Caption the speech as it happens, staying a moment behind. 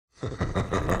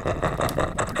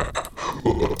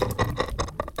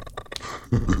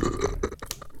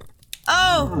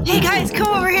Oh, hey guys, come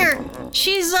over here.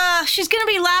 She's gonna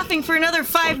be laughing for another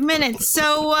 5 minutes,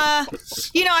 so, I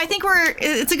think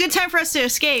it's a good time for us to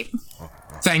escape.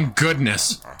 Thank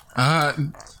goodness.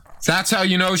 That's how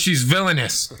you know she's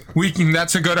villainous.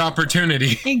 That's a good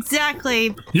opportunity.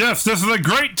 Exactly. Yes, this is a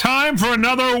great time for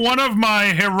another one of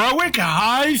my heroic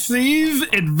high seas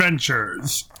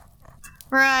adventures.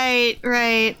 Right.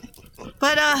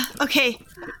 But, okay,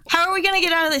 how are we gonna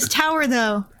get out of this tower,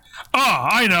 though?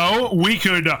 I know. We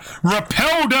could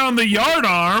rappel down the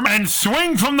yardarm and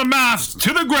swing from the mast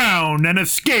to the ground and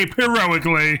escape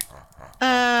heroically.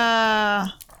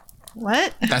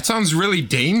 What? That sounds really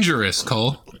dangerous,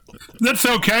 Cole. That's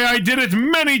okay. I did it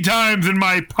many times in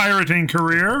my pirating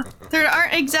career. There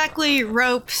aren't exactly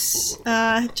ropes,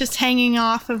 just hanging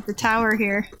off of the tower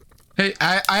here. Hey,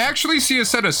 I actually see a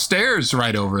set of stairs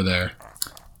right over there.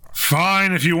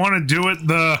 Fine, if you want to do it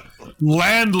the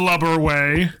landlubber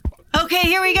way. Okay,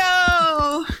 here we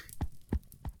go!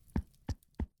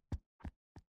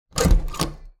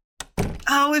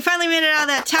 Oh, we finally made it out of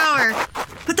that tower.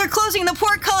 But they're closing the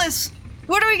portcullis!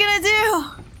 What are we gonna do?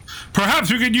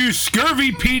 Perhaps we could use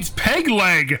Scurvy Pete's peg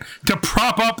leg to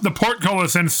prop up the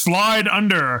portcullis and slide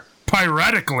under,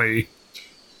 piratically.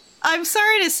 I'm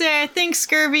sorry to say, I think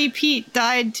Scurvy Pete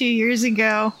died 2 years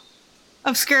ago.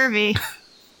 Of scurvy.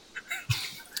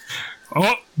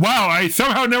 Oh, wow, I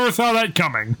somehow never saw that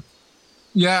coming.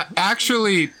 Yeah,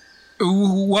 actually,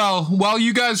 well, while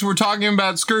you guys were talking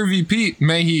about Scurvy Pete,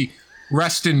 may he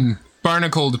rest in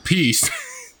barnacled peace,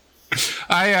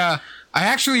 I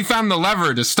actually found the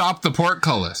lever to stop the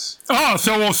portcullis. Oh,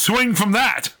 so we'll swing from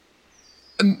that.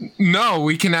 No,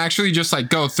 we can actually just,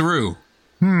 go through.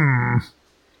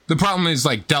 The problem is,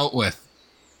 dealt with.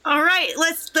 All right,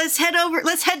 let's head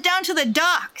down to the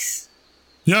docks.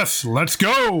 Yes, let's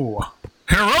go.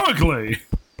 Heroically.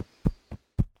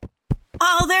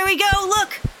 Oh, there we go.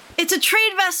 Look, it's a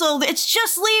trade vessel. It's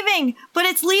just leaving, but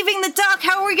it's leaving the dock.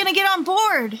 How are we going to get on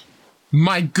board?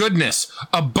 My goodness,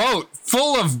 a boat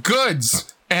full of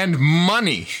goods and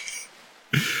money.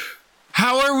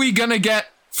 How are we going to get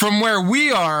from where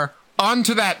we are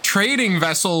onto that trading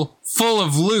vessel full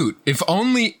of loot? If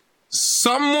only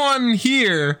someone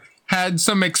here had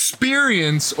some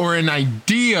experience or an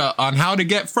idea on how to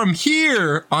get from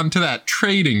here onto that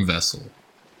trading vessel.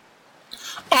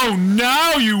 Oh,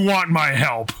 now you want my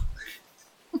help.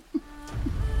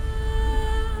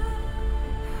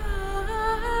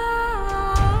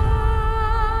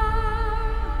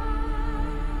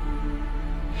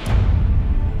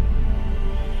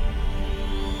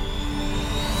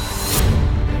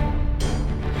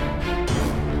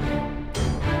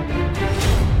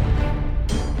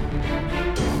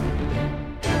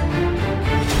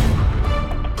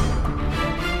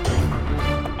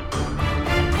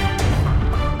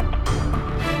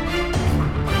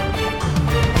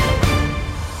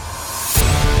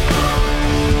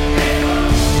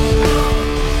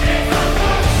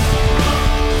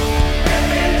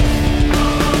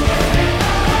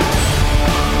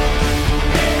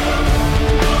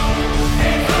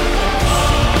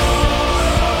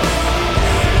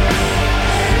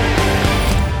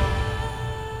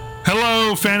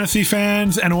 Fantasy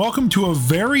fans, and welcome to a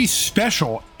very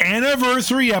special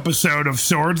anniversary episode of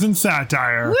Swords and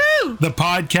Satire. Woo! The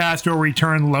podcast where we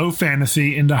turn low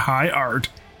fantasy into high art.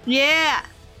 Yeah.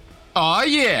 Oh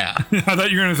yeah. I thought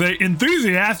you were going to say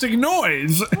enthusiastic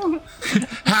noise.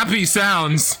 Happy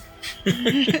sounds.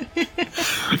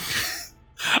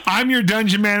 I'm your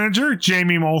dungeon manager,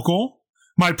 Jamie Mokel.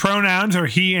 My pronouns are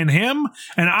he and him,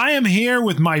 and I am here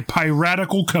with my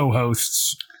piratical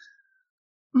co-hosts.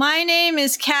 My name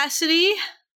is Cassidy.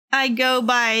 I go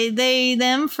by they,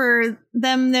 them for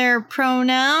them, their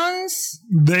pronouns.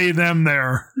 They, them,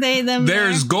 their. They, them,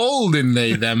 There's their. gold in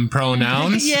they, them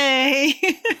pronouns. Yay.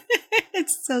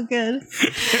 It's so good.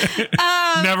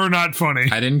 Never not funny.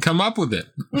 I didn't come up with it.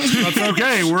 That's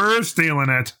okay. We're stealing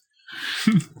it.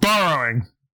 Borrowing.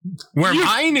 We're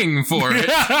mining for it.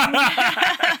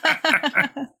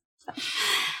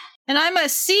 And I'm a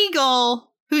seagull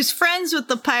who's friends with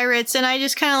the pirates, and I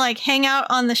just kind of hang out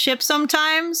on the ship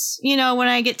sometimes, when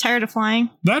I get tired of flying.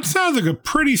 That sounds like a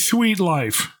pretty sweet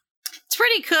life. It's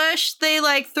pretty cush. They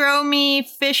throw me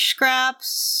fish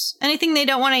scraps, anything they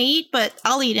don't want to eat, but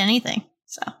I'll eat anything.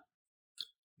 So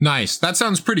Nice. That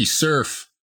sounds pretty surf.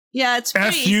 yeah, it's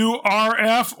pretty.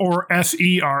 SURF or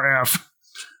SERF?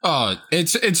 Oh,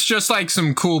 it's just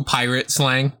some cool pirate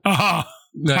slang.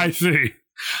 I see.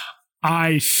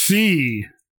 I see.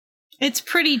 It's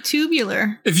pretty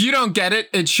tubular. If you don't get it,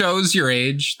 it shows your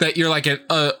age, that you're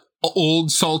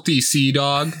old salty sea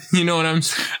dog. You know what I'm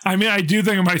saying? I mean, I do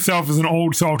think of myself as an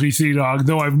old salty sea dog,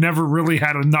 though I've never really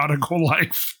had a nautical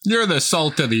life. You're the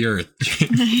salt of the earth.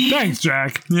 Thanks,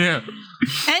 Jack. Yeah.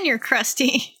 And you're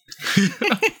crusty.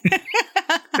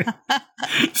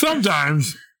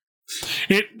 Sometimes.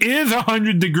 It is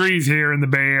 100 degrees here in the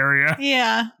Bay Area.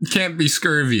 Yeah. Can't be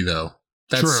scurvy, though.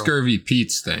 That's True. Scurvy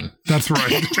Pete's thing. That's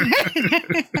right.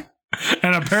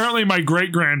 And apparently my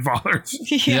great-grandfather's.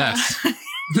 Yeah. Yes.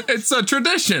 It's a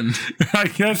tradition. I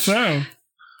guess so.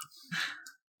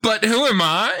 But who am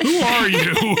I? Who are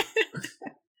you?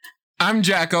 I'm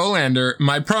Jack Olander.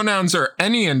 My pronouns are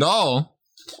any and all.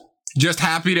 Just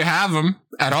happy to have them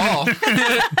at all.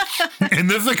 In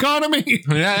this economy?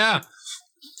 Yeah.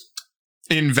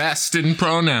 Invest in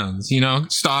pronouns,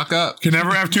 stock up. Can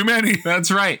never have too many.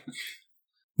 That's right.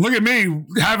 Look at me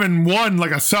having one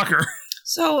like a sucker.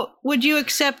 So, would you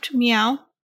accept meow?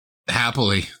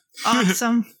 Happily.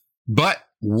 Awesome. But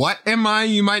what am I,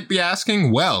 you might be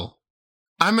asking? Well,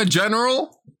 I'm a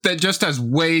general that just has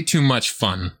way too much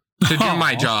fun to do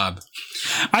my job.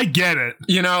 I get it.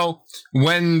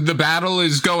 When the battle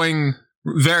is going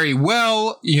very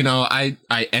well, I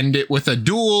end it with a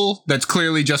duel that's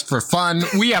clearly just for fun.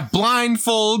 We have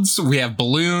blindfolds, we have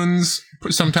balloons,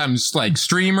 sometimes like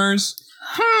streamers.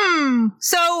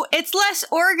 So it's less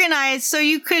organized, so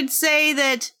you could say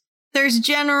that there's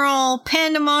general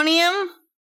pandemonium?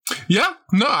 Yeah,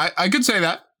 no, I could say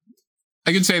that.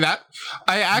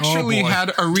 I actually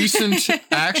had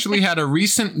a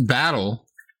recent battle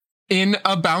in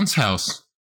a bounce house.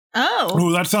 Oh.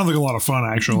 Oh, that sounds like a lot of fun,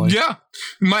 actually. Yeah.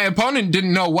 My opponent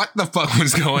didn't know what the fuck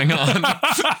was going on.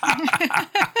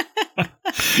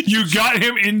 You got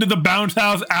him into the bounce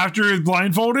house after he was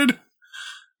blindfolded?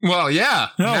 Well, yeah,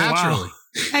 naturally. Wow.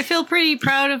 I feel pretty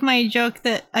proud of my joke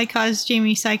that I caused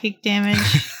Jamie psychic damage.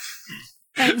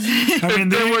 I mean,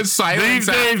 There was silence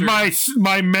these days after.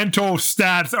 my mental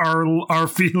stats are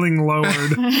feeling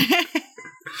lowered.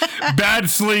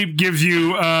 Bad sleep gives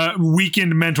you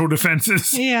weakened mental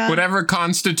defenses. Yeah. Whatever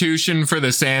constitution for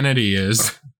the sanity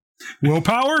is.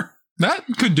 Willpower? That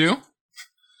could do.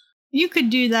 You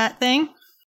could do that thing.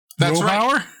 That's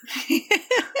Willpower? right.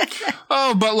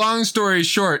 Oh, but long story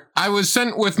short, I was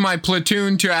sent with my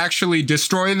platoon to actually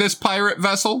destroy this pirate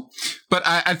vessel, but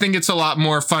I think it's a lot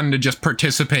more fun to just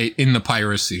participate in the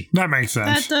piracy. That makes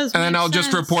sense. That does And then make I'll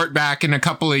just sense. report back in a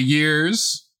couple of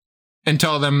years and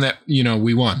tell them that,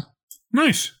 we won.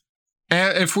 Nice.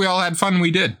 And if we all had fun,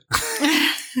 we did.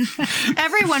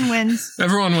 Everyone wins.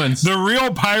 Everyone wins. The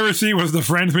real piracy was the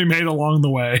friends we made along the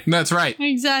way. That's right.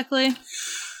 Exactly.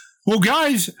 Well,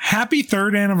 guys, happy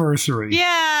 3rd anniversary.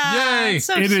 Yeah. Yay. It's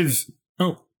so It is.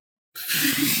 Oh,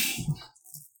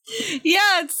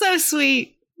 Yeah, it's so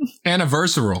sweet.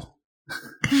 Anniversarial.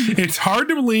 it's hard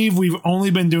to believe we've only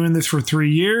been doing this for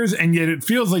 3 years, and yet it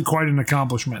feels like quite an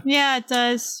accomplishment. Yeah, it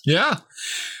does. Yeah.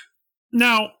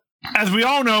 Now, as we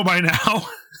all know by now,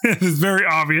 this is very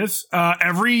obvious.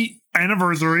 Every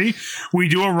anniversary, we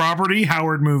do a Robert E.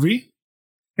 Howard movie.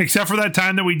 Except for that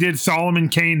time that we did Solomon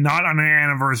Kane not on an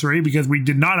anniversary because we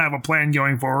did not have a plan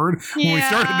going forward when we Yeah.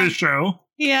 started this show.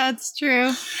 Yeah, it's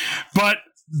true. But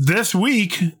this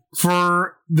week,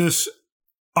 for this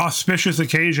auspicious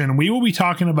occasion, we will be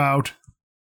talking about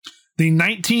the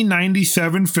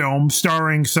 1997 film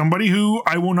starring somebody who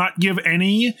I will not give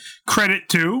any credit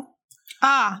to,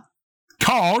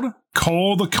 called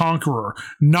Cole the Conqueror,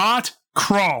 not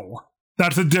Krull.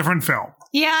 That's a different film.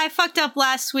 Yeah, I fucked up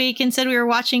last week and said we were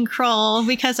watching Kroll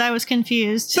because I was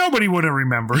confused. Nobody would have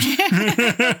remembered.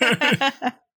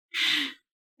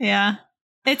 Yeah.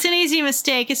 It's an easy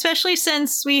mistake, especially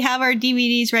since we have our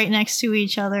DVDs right next to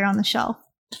each other on the shelf.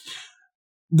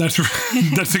 That's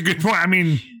a good point. I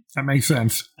mean, that makes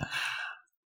sense.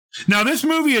 Now, this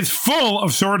movie is full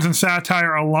of Swords and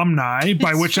Satire alumni,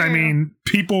 by It's which I true. mean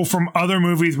people from other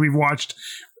movies we've watched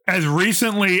as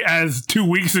recently as 2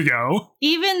 weeks ago.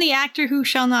 Even the actor who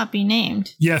shall not be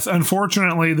named. Yes,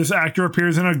 unfortunately, this actor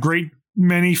appears in a great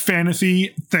many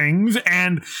fantasy things,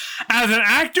 and as an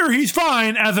actor, he's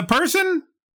fine. As a person,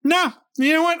 no.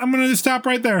 You know what? I'm going to just stop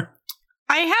right there.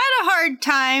 I had a hard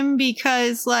time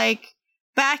because,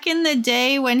 back in the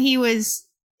day when he was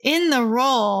in the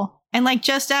role, and,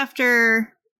 just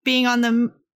after being on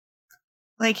the,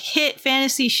 hit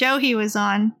fantasy show he was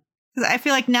on, because I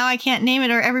feel like now I can't name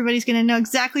it or everybody's going to know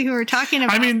exactly who we're talking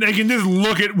about. I mean, they can just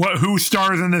look at who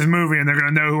stars in this movie, and they're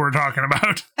going to know who we're talking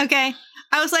about. Okay.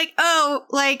 I was like, oh,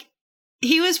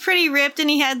 he was pretty ripped and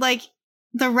he had,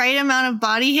 the right amount of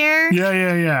body hair.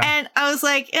 Yeah. And I was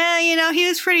like, he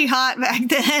was pretty hot back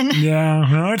then. Yeah,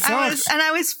 no, it sucks.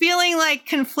 I was feeling,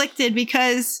 conflicted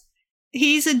because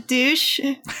he's a douche.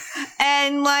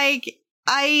 And like,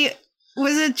 I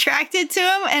was attracted to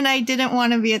him and I didn't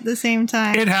want to be at the same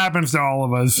time. It happens to all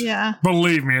of us. Yeah.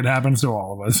 Believe me, it happens to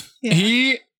all of us.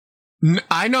 Yeah.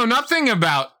 I know nothing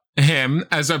about him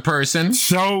as a person.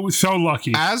 So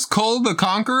lucky. As Cole the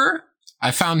Conqueror,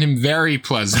 I found him very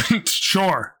pleasant.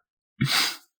 Sure.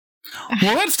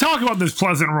 Well, let's talk about this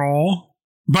pleasant role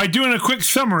by doing a quick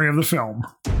summary of the film.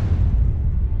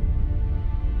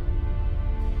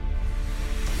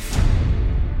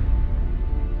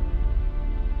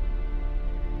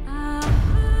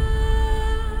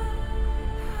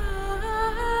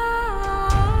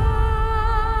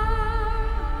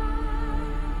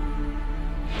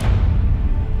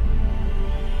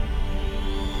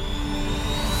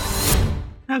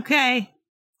 Okay.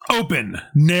 Open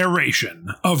narration,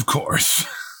 of course.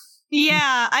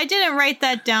 Yeah, I didn't write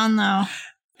that down though.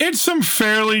 It's some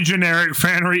fairly generic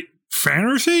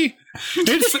fantasy.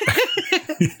 It's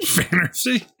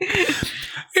fantasy.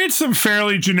 It's some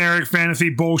fairly generic fantasy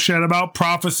bullshit about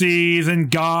prophecies and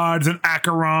gods and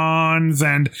Acherons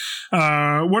and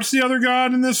what's the other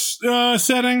god in this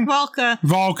setting? Volca.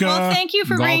 Well, thank you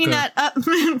for bringing that up.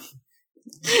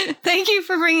 Thank you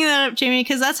for bringing that up, Jamie,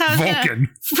 because that's how I was going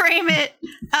to frame it.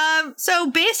 So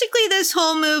basically this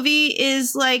whole movie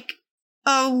is like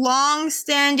a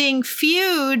long-standing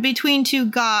feud between two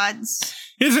gods.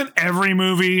 Isn't every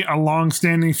movie a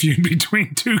long-standing feud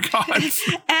between two gods?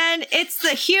 And it's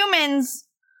the humans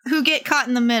who get caught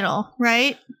in the middle,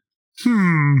 right?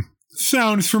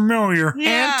 Sounds familiar.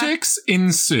 Yeah. Antics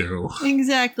ensue.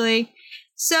 Exactly.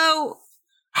 So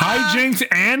hijinks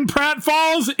and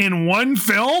pratfalls in one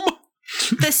film?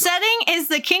 the setting is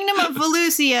the Kingdom of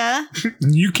Valusia.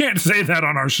 You can't say that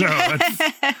on our show.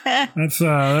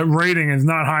 That rating is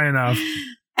not high enough.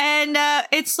 And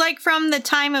it's like from the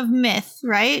time of myth,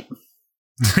 right?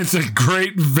 It's a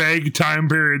great vague time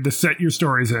period to set your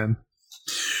stories in.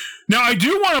 Now, I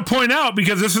do want to point out,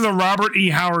 because this is a Robert E.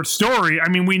 Howard story, I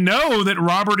mean, we know that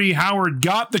Robert E. Howard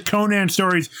got the Conan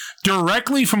stories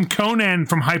directly from Conan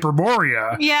from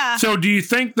Hyperborea. Yeah. So do you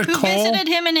think Who visited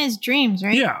him in his dreams,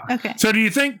 right? Yeah. Okay. So do you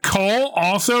think Cole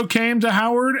also came to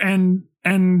Howard and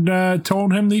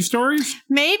told him these stories?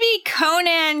 Maybe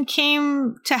Conan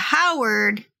came to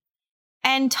Howard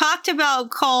and talked about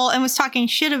Cole and was talking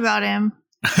shit about him.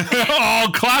 Oh,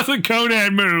 classic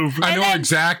Conan move. I know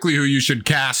exactly who you should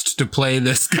cast to play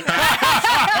this guy.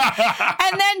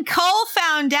 And then Cole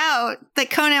found out that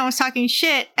Conan was talking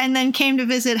shit and then came to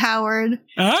visit Howard. Okay,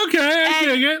 I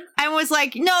dig it. And was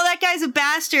like, no, that guy's a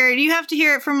bastard. You have to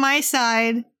hear it from my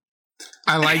side.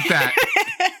 I like that.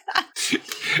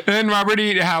 And then Robert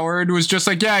E. Howard was just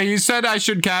like, yeah, he said I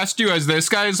should cast you as this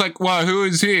guy. He's like, well, who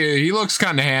is he? He looks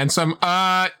kind of handsome.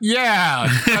 Yeah,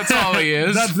 that's all he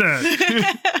is. That's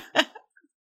it.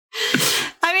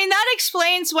 I mean, that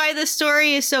explains why the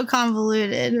story is so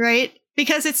convoluted, right?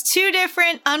 Because it's two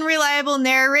different unreliable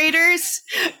narrators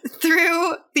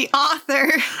through the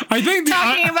author I think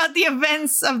talking about the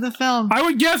events of the film. I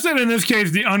would guess that in this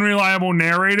case, the unreliable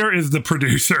narrator is the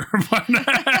producer.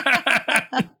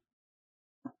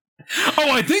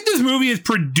 Oh, I think this movie is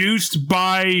produced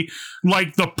by,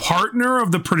 like, the partner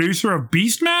of the producer of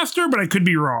Beastmaster, but I could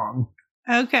be wrong.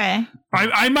 Okay.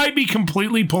 I might be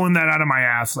completely pulling that out of my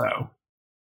ass, though.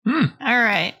 All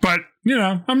right. But, you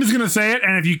know, I'm just going to say it,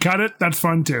 and if you cut it, that's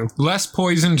fun, too. Less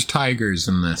poisoned tigers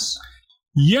in this.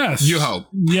 Yes. You hope.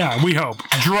 Yeah, we hope.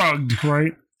 Drugged,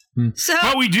 right? So,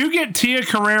 But we do get Tia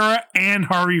Carrera and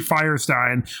Harvey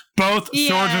Fierstein, both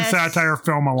Swords and Satire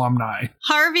film alumni.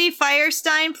 Harvey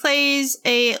Fierstein plays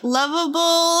a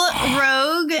lovable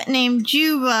rogue named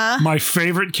Juba, My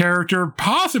favorite character,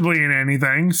 possibly in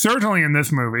anything, certainly in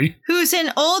this movie. who's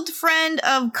an old friend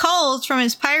of Cole's from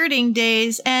his pirating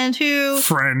days and who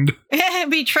Friend.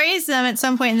 betrays them at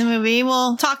some point in the movie.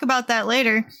 We'll talk about that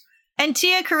later. And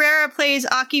Tia Carrera plays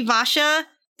Akivasha,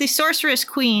 the sorceress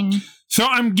queen. So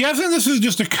I'm guessing this is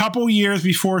just a couple years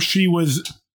before she was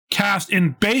cast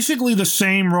in basically the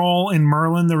same role in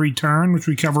Merlin the Return, which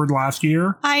we covered last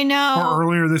year. I know. Or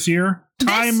earlier this year.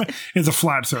 Time is a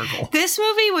flat circle. This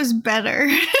movie was better.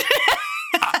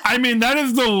 I mean, that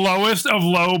is the lowest of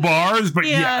low bars, but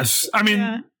Yeah. yes. I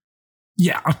mean,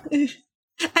 yeah. And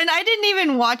I didn't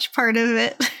even watch part of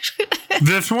it.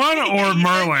 This one or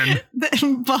Merlin?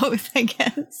 Both, I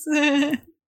guess.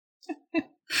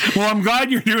 Well, I'm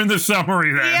glad you're doing the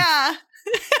summary then. Yeah.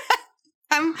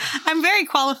 I'm very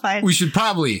qualified. We should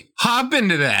probably hop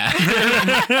into that.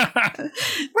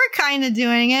 We're kind of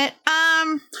doing it.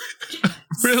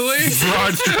 Really?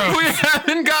 Broad strokes. We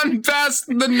haven't gotten past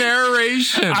the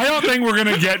narration. I don't think we're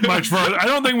going to get much further. I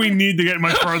don't think we need to get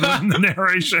much further than the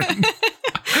narration.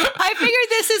 I figured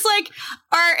this is like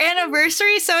our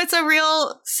anniversary, so it's a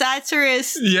real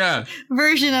satirist Yeah.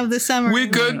 version of the summer. We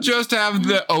could just have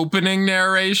the opening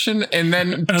narration and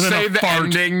then say a the fart.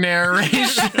 ending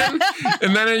narration.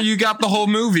 And then you got the whole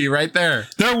movie right there.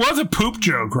 There was a poop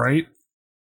joke, right?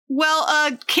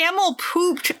 Well, Camel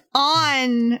pooped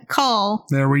on Cole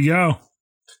There we go.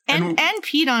 and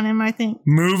peed on him, I think.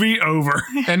 Movie over.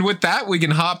 And with that, we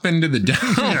can hop into the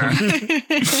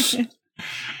demo.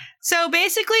 So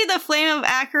basically, the Flame of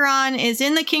Acheron is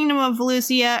in the Kingdom of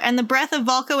Valusia, and the Breath of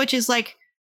Volca, which is like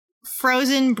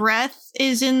frozen breath,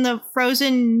 is in the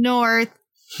frozen north.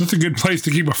 That's a good place to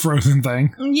keep a frozen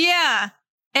thing. Yeah.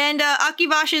 And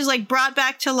Akivasha is like brought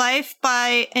back to life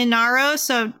by Inaros,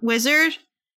 a wizard,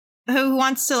 who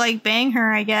wants to like bang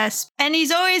her, I guess. And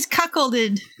he's always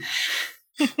cuckolded.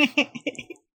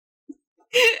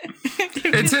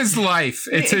 It's his life.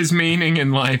 It's his meaning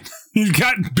in life. He's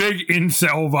got big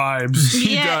incel vibes.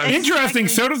 He Yeah, does. Interesting.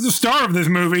 So does the star of this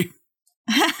movie.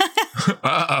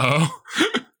 Uh-oh.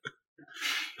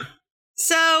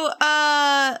 So,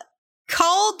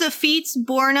 Cole defeats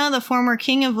Borna, the former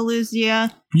king of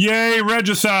Valusia, Yay,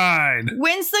 regicide.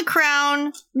 wins the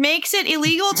crown, makes it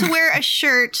illegal to wear a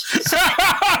shirt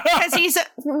because he's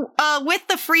with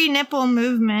the free nipple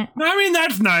movement. I mean,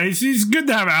 that's nice. He's good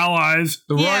to have allies.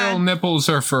 The Yeah. royal nipples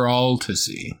are for all to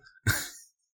see.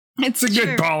 It's It's a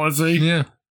good policy. Yeah.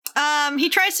 He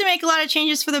tries to make a lot of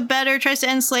changes for the better, tries to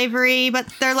end slavery, but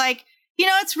they're like,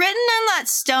 it's written on that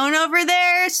stone over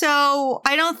there, so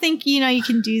I don't think, you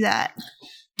can do that.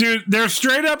 Dude, they're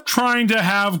straight up trying to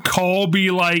have Cole be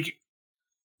like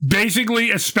basically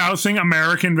espousing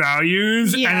American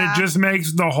values, and Yeah. it just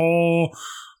makes the whole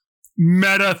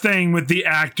meta thing with the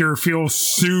actor feel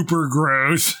super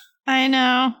gross. I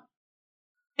know.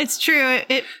 It's true.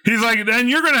 He's like, and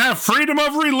you're going to have freedom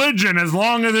of religion as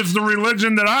long as it's the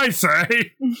religion that I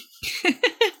say.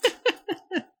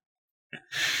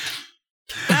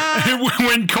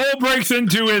 When Cole breaks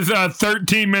into his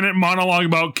 13-minute monologue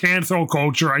about cancel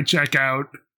culture, I check out.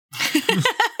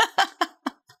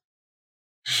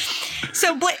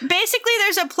 So basically,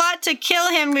 there's a plot to kill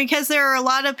him because there are a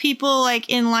lot of people like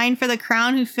in line for the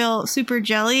crown who feel super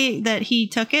jelly that he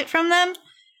took it from them.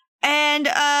 And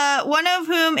one of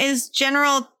whom is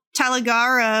General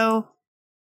Talagaro,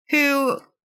 who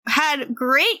had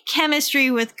great chemistry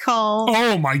with Cole.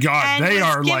 Oh my god, and they was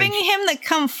are giving like... him the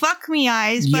come fuck me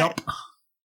eyes, but Yep.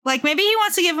 like maybe he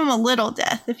wants to give him a little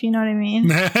death, if you know what I mean.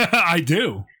 I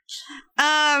do.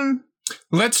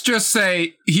 Let's just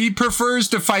say he prefers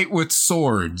to fight with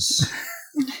swords.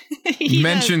 He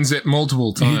Mentions it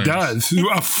multiple times. He does.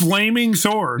 A flaming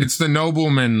sword. It's the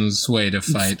nobleman's way to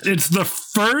fight. It's the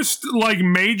first like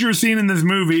major scene in this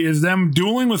movie is them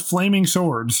dueling with flaming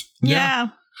swords. Yeah.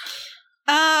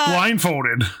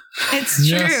 Blindfolded. It's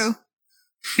true. Yes.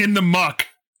 In the muck.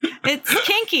 It's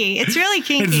kinky. It's really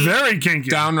kinky. It's very kinky.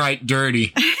 Downright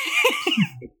dirty.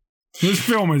 This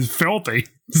film is filthy.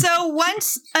 So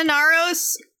once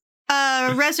Inaros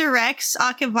resurrects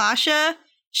Akivasha,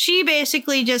 she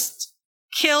basically just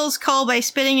kills Cole by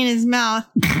spitting in his mouth.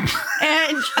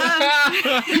 And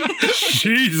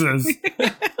Jesus.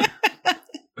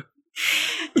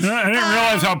 I didn't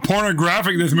realize how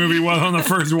pornographic this movie was on the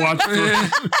first watch through.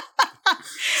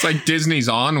 It's like Disney's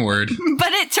Onward.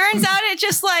 but it turns out it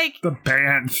just like The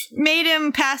pants. made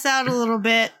him pass out a little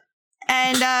bit.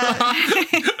 And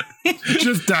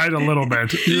Just died a little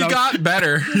bit. He got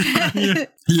better.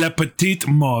 La petite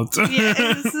mort.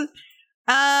 yes.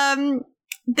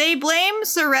 They blame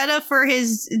Zaretta for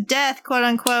his death, quote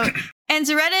unquote. And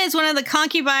Zaretta is one of the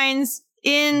concubines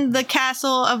in the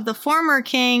castle of the former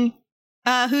king,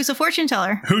 who's a fortune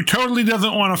teller. Who totally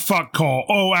doesn't want to fuck Cole.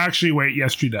 Oh, actually, wait.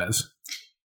 Yes, she does.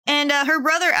 And her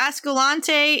brother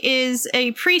Ascalante is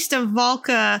a priest of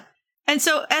Volca. And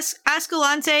so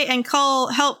Ascalante and Cole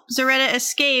help Zaretta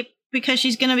escape because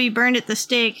she's going to be burned at the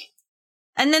stake.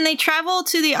 And then they travel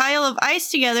to the Isle of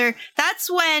Ice together. That's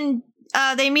when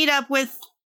they meet up with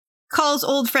Cole's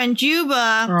old friend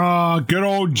Juba. Oh, good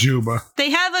old Juba. They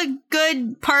have a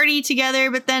good party together,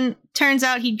 but then turns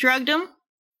out he drugged him.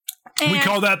 We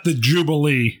call that the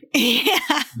Jubilee. Yeah.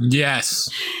 Yes.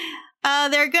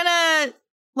 They're gonna,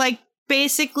 like,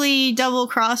 basically double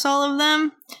cross all of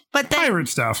them. But then, Pirate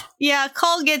stuff. yeah,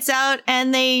 Cole gets out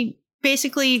and they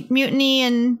basically mutiny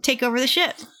and take over the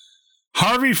ship.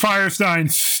 Harvey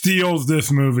Firestein steals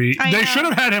this movie. I They know. should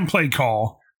have had him play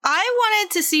Cole. I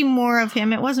wanted to see more of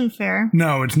him. It wasn't fair.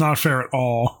 No, it's not fair at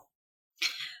all.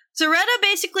 Zaretta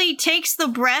basically takes the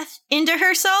breath into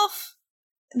herself.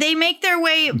 They make their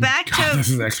way back God, to this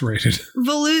is X-rated.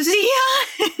 Valusia.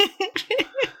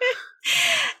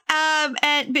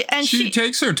 And she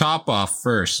takes her top off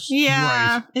first.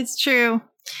 Yeah, Right. it's true.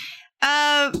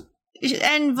 And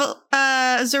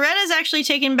Zoretta's actually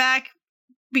taken back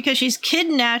because she's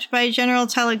kidnapped by General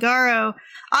Telegaro.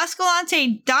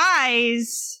 Ascalante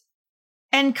dies,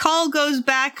 and Cull goes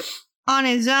back on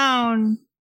his own.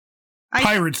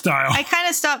 Pirate style. I kind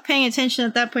of stopped paying attention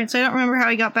at that point, so I don't remember how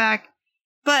he got back.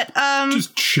 But,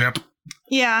 Just ship.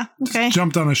 yeah, okay.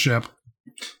 Jumped on a ship.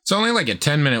 It's only like a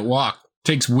 10-minute walk.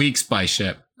 Takes weeks by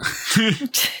ship.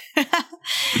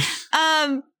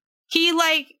 He,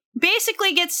 like,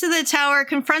 basically gets to the tower,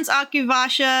 confronts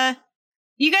Akuvasha.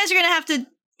 You guys are gonna have to,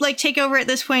 like, take over at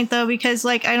this point, though, because,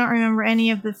 like, I don't remember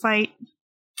any of the fight.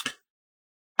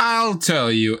 I'll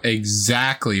tell you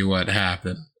exactly what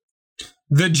happened.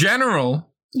 The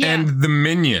general Yeah. and the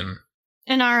minion.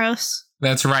 Inaros.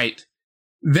 That's right.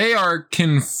 They are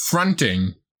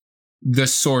confronting the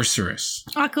sorceress.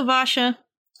 Akuvasha.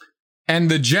 And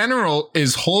the general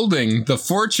is holding the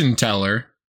fortune teller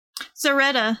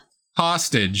Zoretta.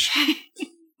 hostage.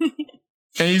 And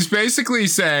he's basically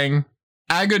saying,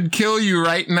 I could kill you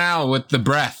right now with the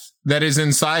breath that is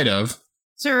inside of.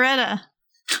 Zoretta.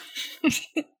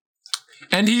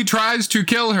 And he tries to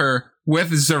kill her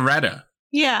with Zoretta.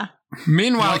 Yeah.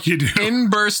 Meanwhile, Like you do. in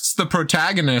bursts the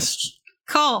protagonist.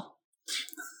 Cull.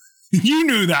 You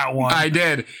knew that one. I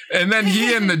did. And then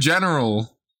he and the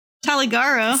general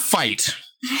Telegaro. fight.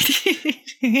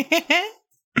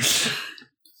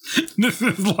 This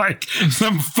is like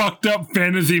some fucked up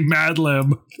fantasy Mad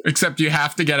Lib. Except you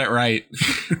have to get it right.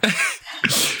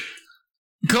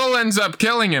 Cole ends up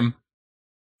killing him.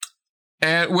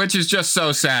 Which is just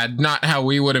so sad. Not how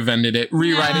we would have ended it.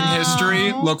 Rewriting No.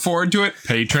 history. Look forward to it.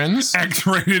 Patrons.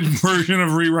 X-rated version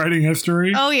of rewriting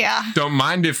history. Oh, yeah. Don't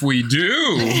mind if we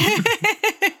do.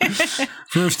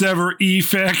 First ever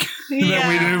e-fic that we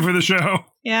Yeah. do for the show.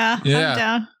 Yeah, Yeah. I'm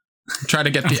down. Try to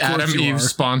get the Of course Adam you Eve are.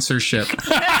 sponsorship.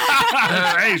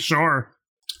 Hey, sure.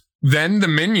 Then the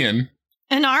minion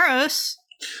Inaros.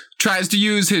 tries to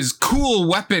use his cool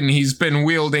weapon he's been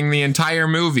wielding the entire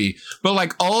movie. But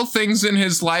like all things in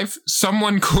his life,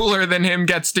 someone cooler than him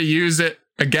gets to use it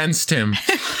against him.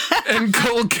 And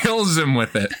Cole kills him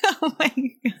with it. Oh my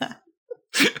god.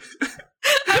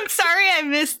 I'm sorry I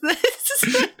missed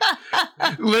this.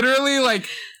 Literally, like,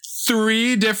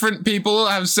 3 different people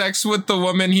have sex with the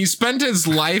woman he spent his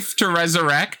life to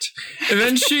resurrect. And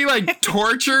then she, like,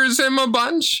 tortures him a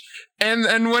bunch.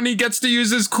 And when he gets to use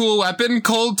his cool weapon,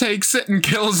 Cole takes it and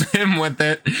kills him with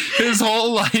it. His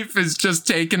whole life is just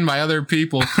taken by other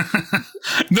people.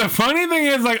 The funny thing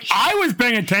is, like, I was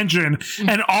paying attention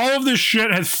and all of this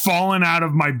shit has fallen out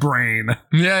of my brain.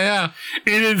 Yeah.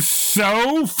 It is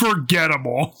so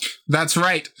forgettable. That's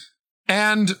right.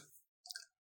 And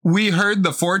we heard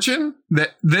the fortune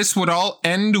that this would all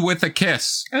end with a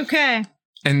kiss. Okay.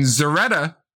 And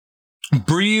Zoretta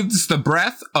breathes the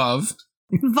breath of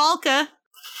Valka.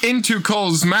 into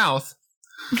Cole's mouth.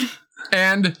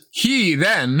 And he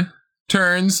then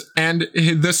turns and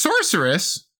the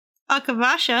sorceress,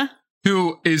 Akuvasha.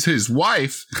 who is his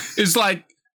wife, is like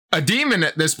a demon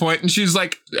at this point. And she's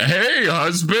like, hey,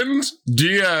 husband, do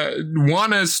you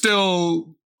want to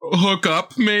still hook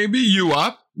up? Maybe you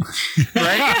up?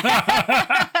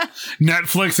 Right?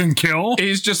 Netflix and kill.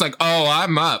 He's just like, oh,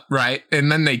 I'm up, right?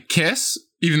 And then they kiss,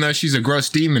 even though she's a gross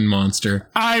demon monster.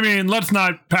 I mean, let's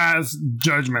not pass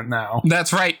judgment now.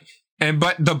 That's right.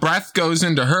 But the breath goes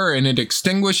into her and it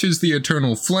extinguishes the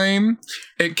eternal flame.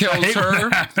 It I kills hate when her.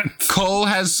 that happens. Cole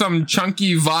has some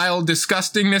chunky, vile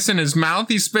disgustingness in his mouth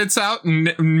he spits out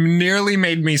and nearly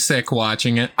made me sick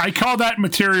watching it. I call that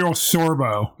material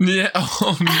sorbo. Yeah.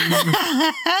 Oh,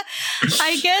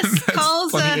 I guess that's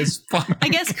Cull's funny as fuck. I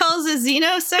guess Cull's a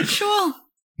xenosexual.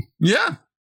 Yeah.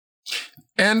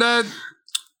 And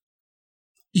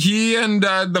he and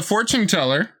the fortune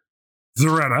teller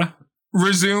Zoretta.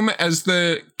 resume as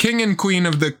the king and queen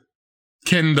of the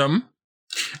kingdom,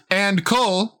 and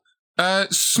Cole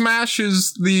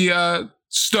smashes the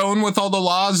stone with all the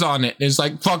laws on it. Is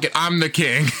like, fuck it, I'm the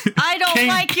king. I don't King-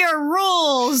 like your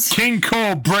rules. King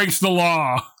Cole breaks the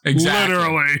law. Exactly.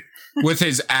 Literally. With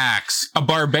his axe, a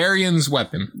barbarian's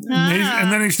weapon. And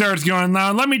then he starts going,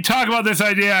 now let me talk about this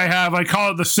idea I have. I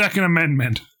call it the Second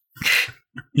Amendment.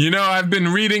 You know, I've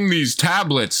been reading these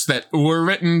tablets that were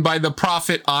written by the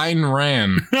prophet Ayn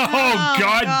Rand. Oh,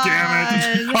 God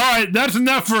damn it. God. All right, that's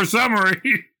enough for a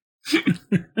summary.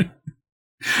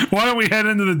 Why don't we head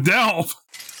into the delve?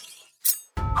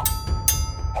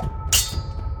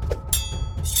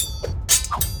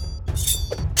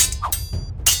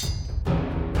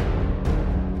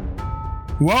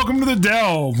 Welcome to the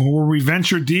Delve, where we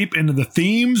venture deep into the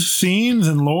themes, scenes,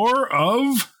 and lore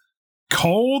of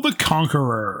Cole the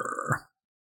Conqueror.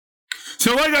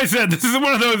 So like I said, this is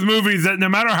one of those movies that no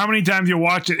matter how many times you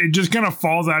watch it, it just kind of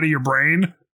falls out of your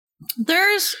brain.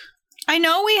 I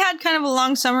know we had kind of a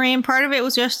long summary, and part of it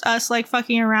was just us like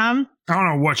fucking around. I don't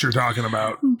know what you're talking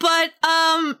about. But,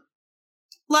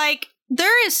 like,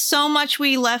 there is so much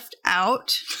we left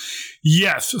out.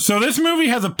 Yes. So this movie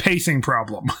has a pacing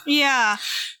problem. Yeah.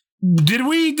 Did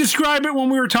we describe it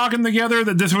when we were talking together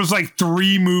that this was like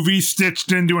 3 movies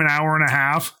stitched into an hour and a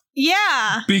half?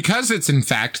 Yeah. Because it's in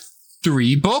fact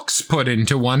 3 books put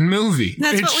into one movie.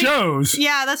 It shows.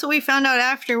 Yeah, that's what we found out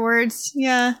afterwards.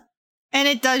 Yeah. And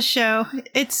it does show.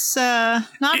 It's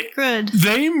not good.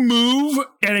 They move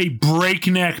at a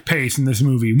breakneck pace in this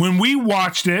movie. When we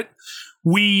watched it,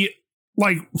 we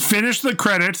like finished the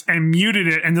credits and muted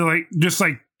it and like just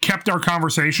like kept our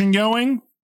conversation going.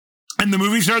 And the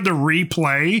movie started to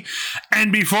replay.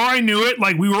 And before I knew it,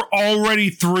 like we were already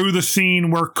through the scene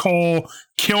where Cole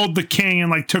killed the king and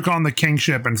like took on the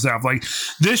kingship and stuff. Like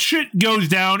this shit goes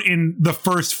down in the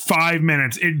first 5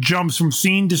 minutes. It jumps from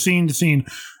scene to scene to scene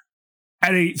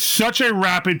at such a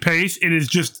rapid pace. It is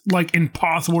just like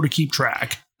impossible to keep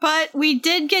track. But we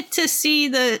did get to see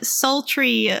the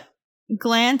sultry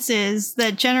glances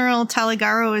that General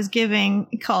Taligaro is giving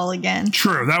Cole again.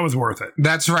 True, that was worth it.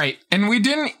 That's right. And we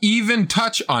didn't even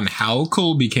touch on how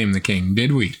Cole became the king,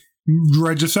 did we?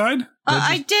 Regicide?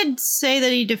 I did say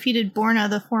that he defeated Borna,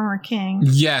 the former king.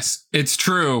 Yes, it's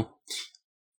true.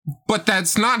 But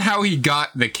that's not how he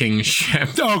got the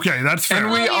kingship. Okay, that's fair.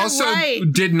 And we also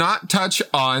did not touch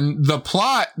on the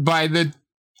plot by the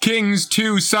king's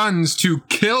 2 sons to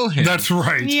kill him. That's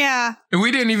right. Yeah. And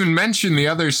we didn't even mention the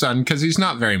other son because he's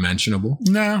not very mentionable.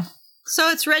 No. So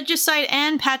it's regicide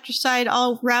and patricide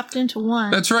all wrapped into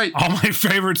one. That's right. All my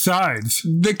favorite sides.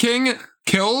 The king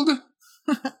killed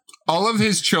all of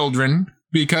his children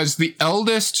because the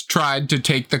eldest tried to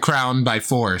take the crown by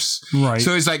force. Right.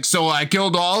 So he's like, so I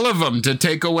killed all of them to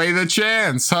take away the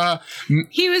chance, huh?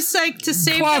 He was like to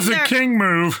save Classic them. king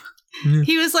move.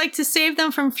 He was like to save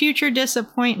them from future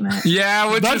disappointment.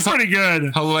 Yeah, which that's is pretty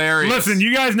good. Hilarious. Listen,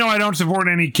 you guys know I don't support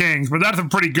any kings, but that's a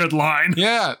pretty good line.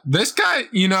 Yeah, this guy,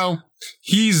 you know,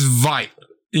 he's violent.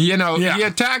 You know, Yeah. he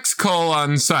attacks Cole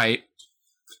on sight.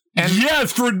 And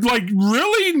yes, for like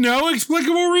really no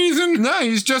explicable reason. no,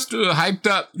 he's just hyped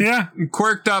up, Yeah.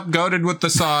 quirked up, goated with the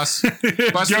sauce,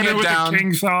 busting Goated it with down. the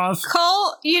king sauce.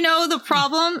 Cole, you know the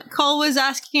problem? Cole was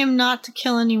asking him not to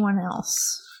kill anyone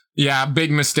else. Yeah,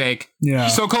 big mistake. Yeah.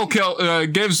 So Cole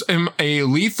gives him a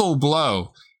lethal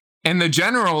blow. And the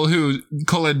general who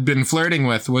Cole had been flirting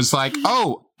with was like,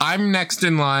 oh, I'm next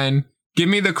in line. Give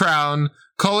me the crown.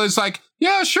 Cole is like,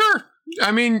 yeah, sure.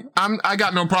 I mean, I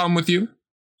got no problem with you.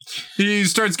 He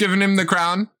starts giving him the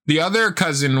crown. The other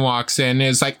cousin walks in,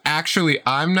 is like, actually,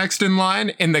 I'm next in line.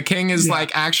 And the king is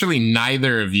like, actually,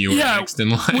 neither of you are next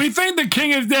in line. We think the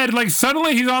king is dead. Like,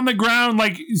 suddenly he's on the ground,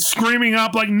 like, screaming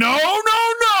up, like, no,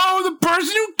 the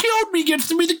person who killed me gets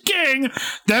to be the king.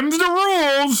 Them's the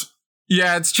rules.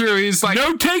 Yeah, it's true. He's like,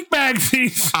 no take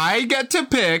backsies. I get to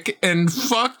pick, and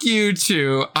fuck you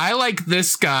too. I like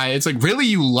this guy. It's like, really?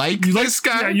 You like this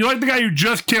guy? Yeah, you like the guy who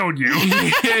just killed you.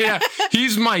 yeah.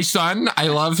 He's my son. I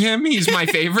love him. He's my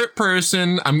favorite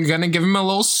person. I'm gonna give him a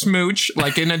little smooch,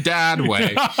 like in a dad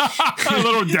way. A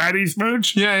little daddy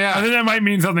smooch. Yeah. I think that might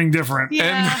mean something different.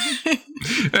 Yeah.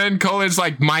 And Cole is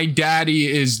like, my daddy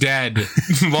is dead.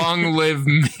 Long live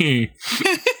me.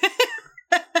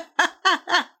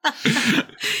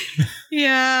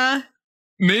 Yeah.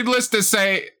 Needless to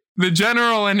say, the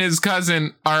general and his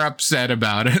cousin are upset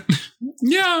about it.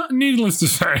 Yeah, needless to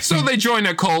say. So they join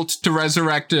a cult to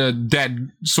resurrect a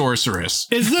dead sorceress.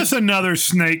 Is this another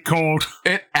snake cult?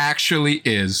 It actually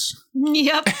is.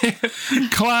 Yep.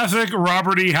 Classic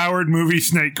Robert E. Howard movie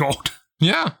snake cult.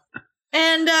 Yeah.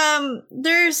 And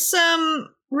there's some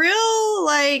real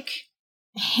like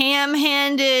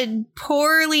ham-handed,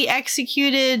 poorly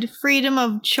executed freedom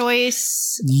of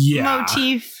choice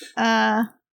motif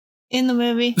in the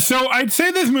movie. So I'd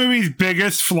say this movie's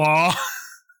biggest flaw,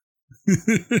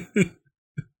 if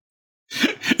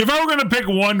I were going to pick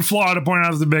one flaw to point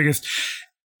out as the biggest,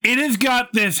 it has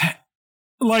got this,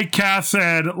 like Cass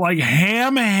said, like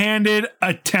ham-handed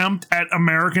attempt at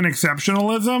American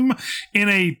exceptionalism in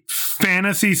a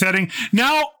fantasy setting.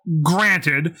 Now,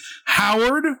 granted,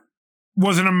 Howard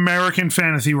was an American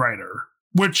fantasy writer,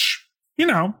 which, you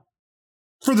know,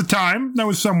 for the time, that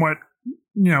was somewhat,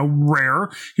 you know, rare.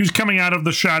 He was coming out of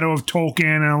the shadow of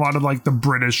Tolkien and a lot of like the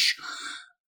British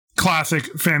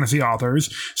classic fantasy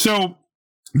authors. So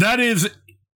that is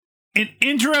an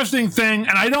interesting thing.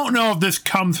 And I don't know if this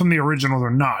comes from the originals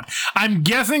or not. I'm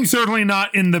guessing certainly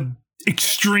not in the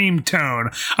extreme tone.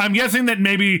 I'm guessing that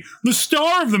maybe the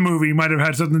star of the movie might have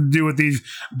had something to do with these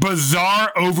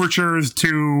bizarre overtures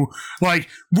to, like,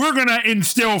 we're gonna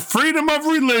instill freedom of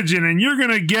religion and you're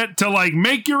gonna get to, like,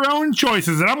 make your own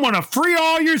choices and I'm gonna free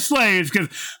all your slaves because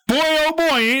boy oh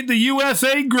boy ain't the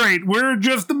USA great, we're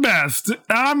just the best.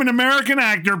 I'm an American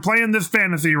actor playing this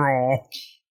fantasy role.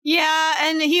 Yeah,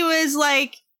 and he was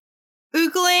like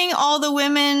oogling all the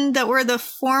women that were the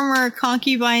former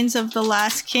concubines of the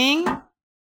last king,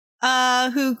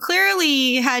 who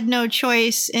clearly had no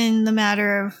choice in the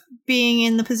matter of being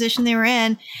in the position they were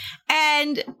in.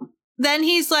 And then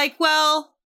he's like,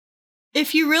 well,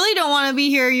 if you really don't want to be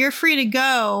here, you're free to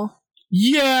go.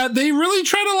 Yeah, they really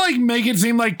try to, like, make it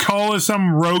seem like Cole is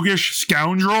some roguish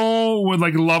scoundrel with,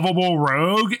 like, lovable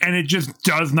rogue, and it just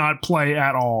does not play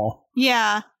at all.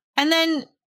 Yeah. And then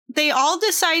they all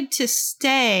decide to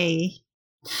stay.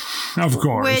 Of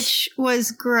course. Which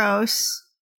was gross.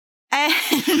 And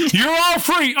you're all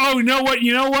free. Oh, you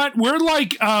know what? We're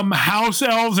like house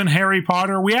elves in Harry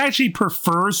Potter. We actually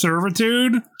prefer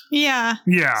servitude. Yeah.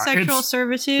 Yeah. Sexual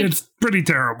servitude. It's pretty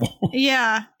terrible.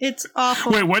 Yeah, it's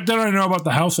awful. Wait, what did I know about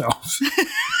the house elves?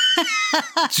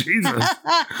 Jesus.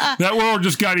 That world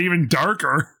just got even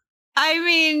darker. I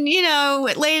mean,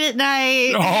 late at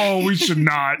night. Oh, we should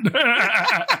not.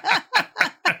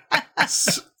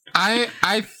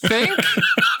 I think.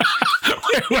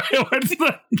 Wait, what's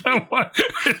the one?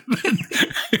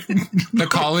 The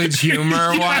College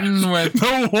Humor one with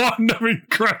the Wand of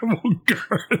Incredible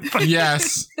Girth.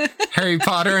 Yes, Harry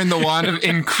Potter and the Wand of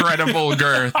Incredible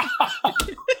Girth.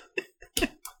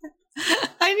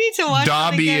 I need to watch.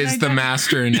 Dobby is the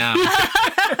master now.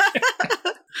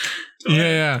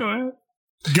 Yeah.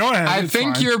 Go ahead. I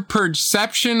think fine. your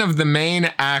perception of the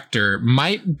main actor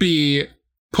might be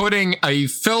putting a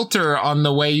filter on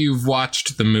the way you've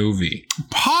watched the movie.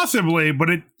 Possibly, but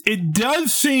it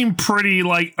does seem pretty,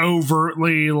 like,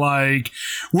 overtly, like,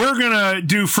 we're gonna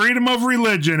do freedom of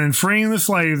religion and freeing the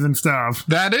slaves and stuff.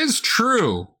 That is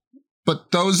true,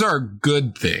 but those are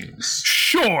good things.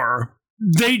 Sure.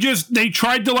 They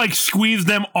tried to, like, squeeze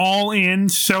them all in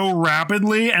so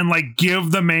rapidly and, like,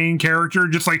 give the main character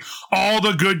just, like, all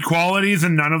the good qualities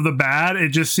and none of the bad. It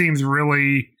just seems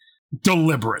really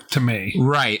deliberate to me.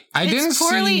 Right. It's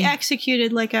poorly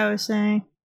executed, like I was saying.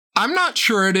 I'm not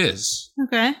sure it is.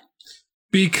 Okay.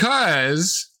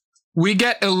 Because we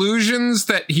get illusions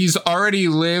that he's already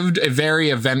lived a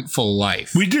very eventful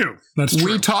life. We do. That's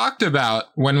true. We talked about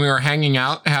when we were hanging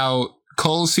out how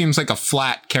Cole seems like a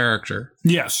flat character.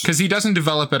 Yes. Because he doesn't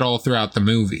develop at all throughout the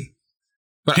movie.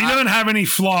 But he doesn't have any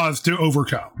flaws to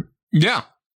overcome. Yeah.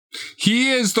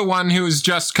 He is the one who has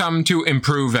just come to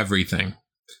improve everything.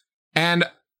 And,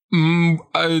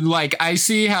 I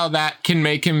see how that can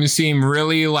make him seem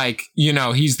really like,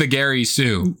 he's the Gary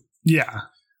Sue. Yeah.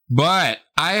 But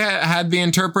I had the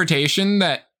interpretation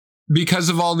that because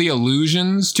of all the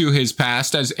allusions to his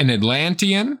past as an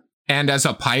Atlantean and as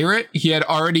a pirate, he had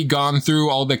already gone through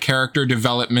all the character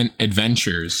development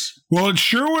adventures. Well, it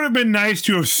sure would have been nice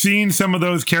to have seen some of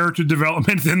those character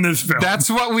developments in this film. That's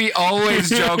what we always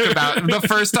joke about. The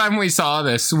first time we saw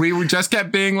this, we just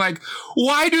kept being like,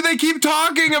 why do they keep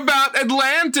talking about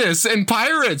Atlantis and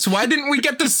pirates? Why didn't we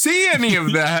get to see any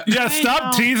of that? Yeah,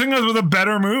 stop teasing us with a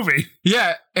better movie.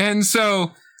 Yeah, and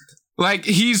so,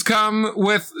 he's come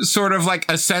with sort of like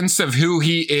a sense of who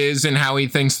he is and how he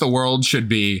thinks the world should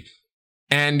be.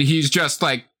 And he's just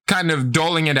kind of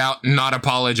doling it out and not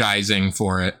apologizing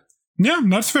for it. Yeah,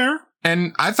 that's fair.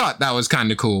 And I thought that was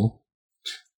kind of cool.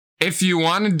 If you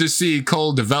wanted to see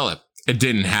Cole develop, it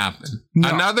didn't happen. No.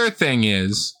 Another thing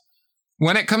is,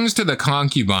 when it comes to the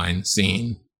concubine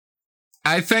scene,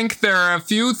 I think there are a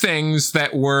few things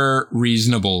that were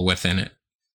reasonable within it.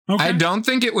 Okay. I don't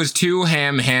think it was too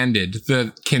ham-handed,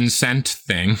 the consent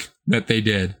thing that they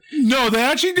did. No, they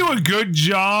actually do a good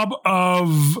job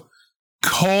of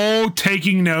Cole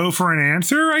taking no for an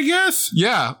answer, I guess?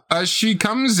 Yeah. She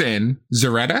comes in,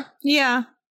 Zaretta? Yeah.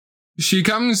 She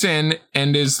comes in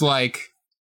and is like,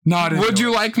 would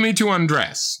you like me to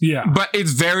undress? Yeah. But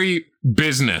it's very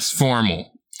business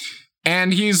formal.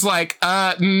 And he's like,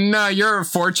 no, you're a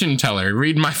fortune teller.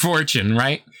 Read my fortune,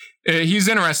 right? He's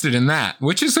interested in that,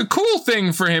 which is a cool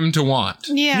thing for him to want.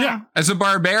 Yeah. As a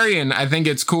barbarian, I think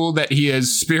it's cool that he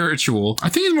is spiritual. I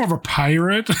think he's more of a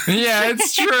pirate. Yeah,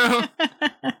 it's true.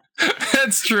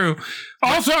 It's true.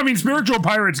 Also, I mean, spiritual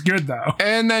pirate's good, though.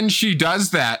 And then she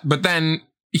does that, but then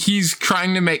he's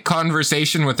trying to make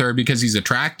conversation with her because he's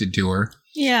attracted to her.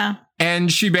 Yeah.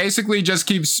 And she basically just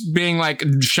keeps being like,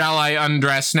 shall I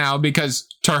undress now? Because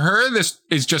to her, this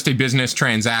is just a business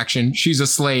transaction. She's a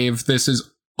slave. This is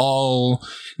all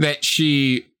that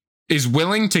she is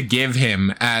willing to give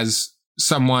him as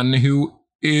someone who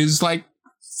is like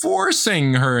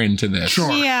forcing her into this.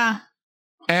 Sure. Yeah.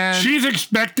 And She's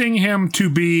expecting him to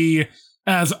be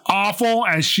as awful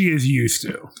as she is used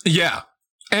to. yeah.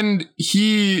 And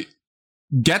he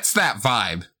gets that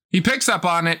vibe. He picks up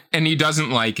on it and he doesn't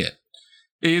like it.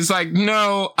 He's like,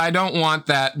 no, I don't want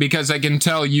that because I can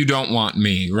tell you don't want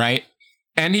me, right?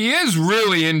 And he is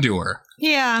really into her.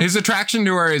 Yeah. His attraction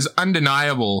to her is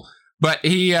undeniable, but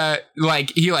he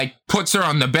puts her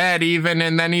on the bed even,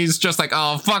 and then he's just like,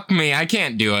 oh, fuck me, I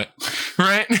can't do it,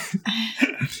 right?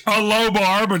 A low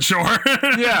bar, but sure.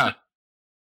 Yeah.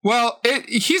 Well,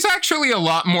 he's actually a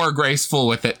lot more graceful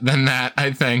with it than that,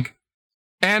 I think.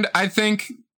 And I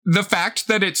think the fact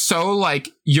that it's so, like,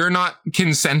 you're not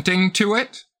consenting to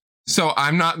it, so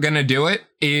I'm not gonna do it,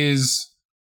 is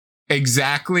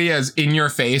exactly as in your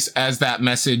face as that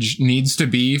message needs to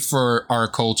be for our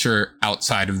culture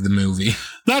outside of the movie.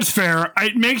 That's fair.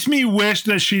 It makes me wish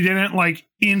that she didn't like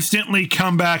instantly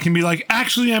come back and be like,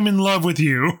 actually, I'm in love with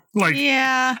you. Like,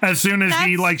 Yeah. as soon as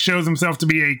he like shows himself to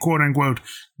be a quote unquote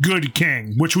good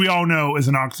king, which we all know is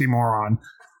an oxymoron.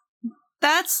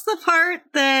 That's the part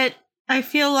that I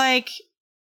feel like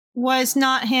was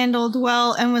not handled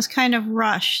well and was kind of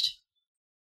rushed.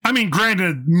 I mean,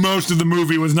 granted, most of the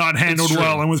movie was not handled It's true.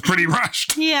 well and was pretty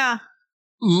rushed. Yeah.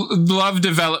 Love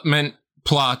development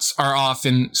plots are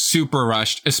often super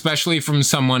rushed, especially from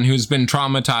someone who's been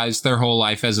traumatized their whole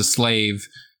life as a slave.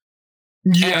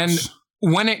 Yes.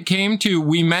 And when it came to,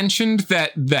 we mentioned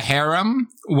that the harem,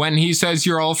 when he says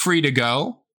you're all free to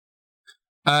go,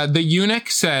 the eunuch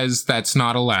says that's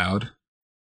not allowed.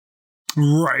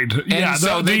 Right. Yeah,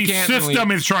 so they the can't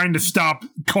system is trying to stop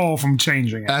Cole from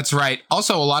changing it. That's right.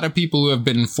 Also, a lot of people who have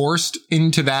been forced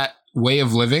into that way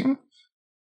of living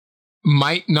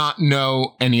might not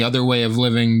know any other way of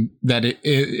living that it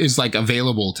is like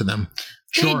available to them.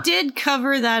 Sure. They did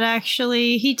cover that,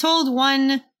 actually. He told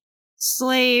one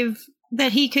slave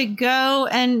that he could go,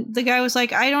 and the guy was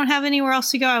like, I don't have anywhere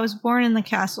else to go. I was born in the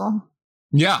castle.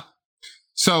 Yeah.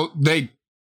 So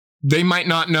they might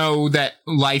not know that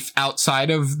life outside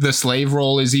of the slave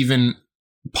role is even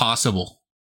possible.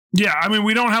 Yeah, I mean,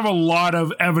 we don't have a lot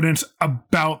of evidence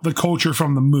about the culture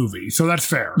from the movie, so that's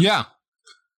fair. Yeah.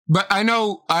 But I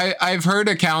know I've heard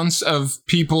accounts of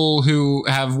people who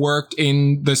have worked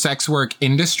in the sex work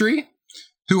industry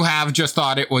who have just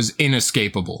thought it was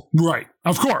inescapable. Right.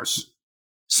 Of course.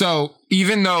 So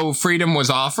even though freedom was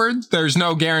offered, there's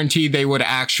no guarantee they would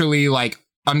actually like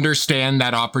understand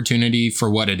that opportunity for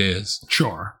what it is.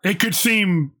 Sure. It could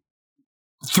seem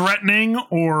threatening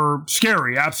or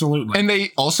scary, absolutely. And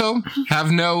they also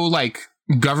have no like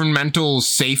governmental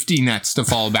safety nets to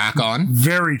fall back on.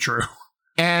 Very true.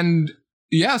 And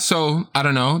yeah, so I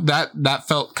don't know, that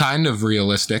felt kind of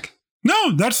realistic.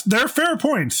 No, they're fair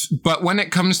points. But when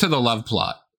it comes to the love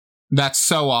plot, that's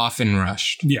so often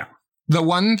rushed. Yeah. The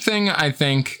one thing I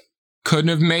think could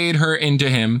have made her into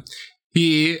him,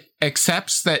 he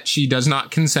accepts that she does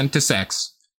not consent to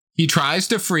sex. He tries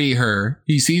to free her.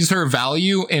 He sees her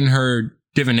value in her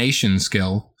divination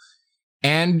skill.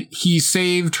 And he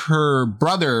saved her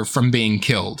brother from being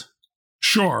killed.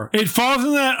 Sure. It falls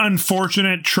in that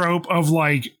unfortunate trope of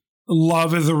like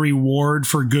love as a reward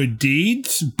for good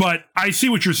deeds, but I see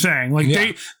what you're saying. Like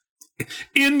Yeah.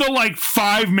 in the like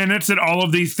 5 minutes that all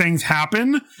of these things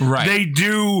happen, Right. they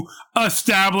do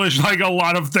establish like a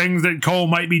lot of things that Cole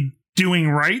might be doing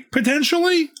right,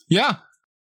 potentially. Yeah.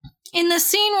 In the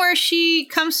scene where she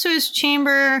comes to his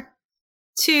chamber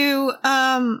to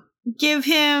give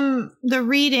him the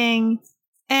reading,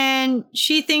 and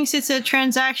she thinks it's a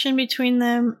transaction between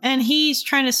them, and he's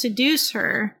trying to seduce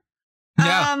her.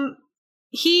 Yeah.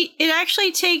 It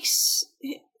actually takes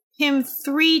him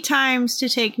 3 times to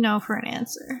take no for an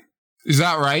answer. Is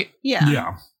that right? Yeah.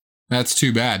 Yeah. That's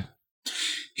too bad.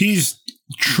 He's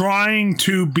trying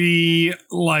to be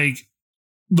like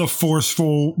the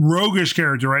forceful, roguish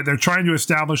character, right? They're trying to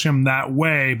establish him that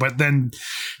way, but then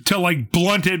to like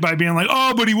blunt it by being like,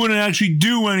 oh, but he wouldn't actually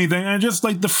do anything. And just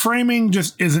like the framing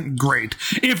just isn't great.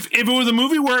 If it was a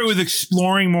movie where it was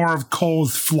exploring more of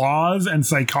Cole's flaws and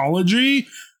psychology,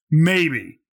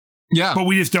 maybe. Yeah. But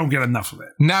we just don't get enough of it.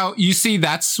 Now, you see,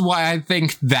 that's why I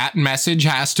think that message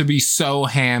has to be so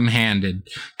ham-handed,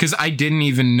 because I didn't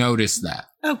even notice that.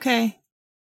 Okay.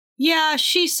 Yeah,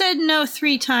 she said no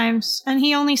 3 times, and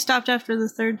he only stopped after the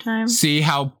 3rd time. See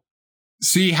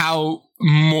how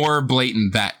more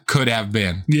blatant that could have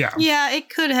been. Yeah. Yeah, it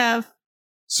could have.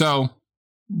 So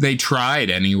they tried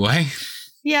anyway.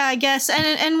 Yeah, I guess.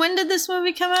 And when did this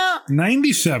movie come out?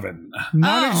 97.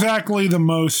 Not Oh. exactly the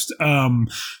most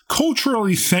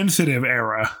culturally sensitive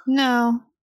era. No.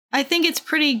 I think it's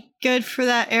pretty good for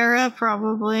that era,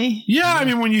 probably. Yeah, I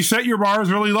mean, when you set your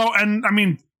bars really low, and I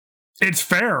mean, it's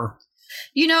fair.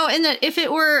 You know, and that if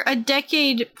it were a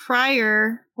decade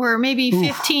prior, or maybe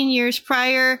 15 years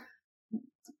prior,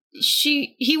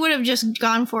 he would have just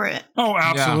gone for it. Oh,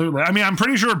 absolutely. Yeah. I mean, I'm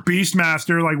pretty sure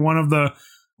Beastmaster, like one of the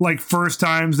first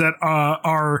times that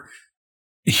our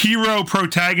hero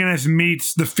protagonist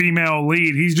meets the female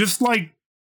lead, he's just like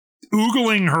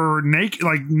oogling her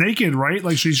naked, right?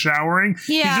 Like she's showering.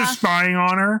 Yeah. He's just spying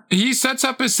on her. He sets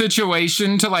up a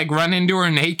situation to like run into her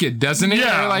naked, doesn't he?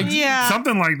 Yeah. Or, like,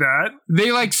 something like that.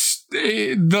 They like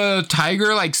the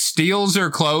tiger like steals her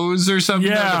clothes or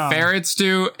something. Yeah. Or the ferrets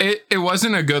do. It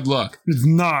wasn't a good look. It's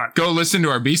not. Go listen to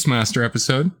our Beastmaster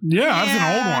episode. Yeah, that's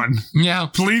an old one. Yeah.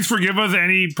 Please forgive us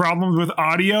any problems with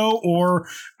audio or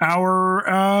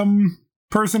our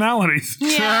personalities.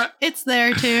 Yeah, it's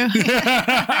there too.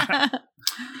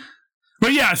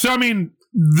 But yeah, so I mean,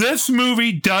 this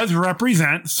movie does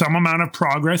represent some amount of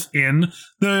progress in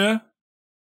the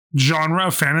genre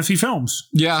of fantasy films.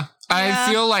 Yeah.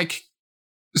 I feel like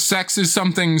sex is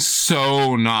something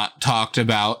so not talked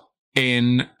about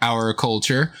in our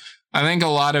culture. I think a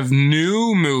lot of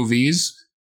new movies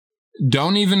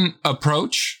don't even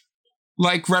approach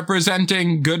like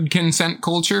representing good consent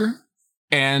culture.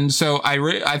 And so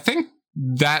I think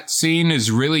that scene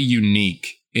is really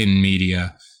unique in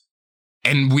media.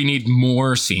 And we need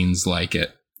more scenes like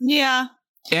it. Yeah.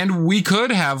 And we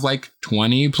could have like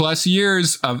 20 plus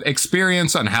years of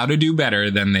experience on how to do better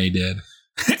than they did.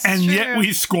 And yet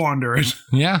we squander it.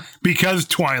 Yeah. Because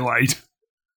Twilight.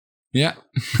 Yeah.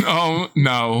 Oh,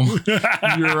 no.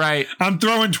 You're right. I'm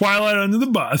throwing Twilight under the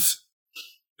bus.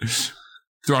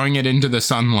 Throwing it into the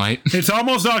sunlight. It's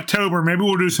almost October. Maybe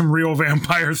we'll do some real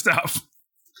vampire stuff.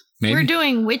 Maybe. We're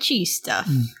doing witchy stuff.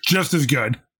 Just as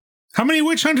good. How many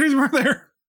witch hunters were there?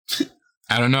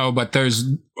 I don't know, but there's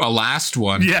a last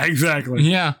one. Yeah, exactly.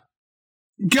 Yeah.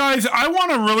 Guys, I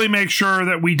want to really make sure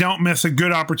that we don't miss a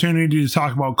good opportunity to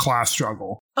talk about class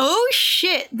struggle. Oh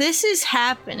shit, this is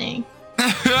happening.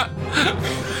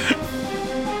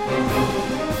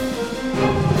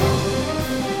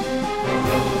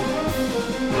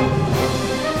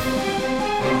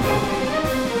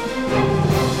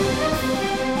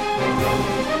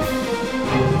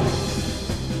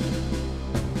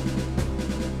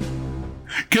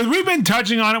 Because we've been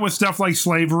touching on it with stuff like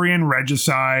slavery and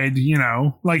regicide, you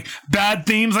know, like bad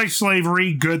themes like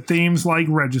slavery, good themes like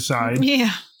regicide.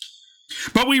 Yeah.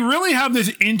 But we really have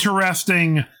this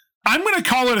interesting, I'm going to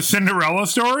call it a Cinderella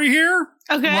story here.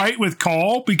 Okay. Right, with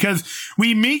Cole, because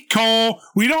we meet Cole.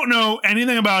 We don't know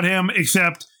anything about him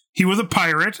except he was a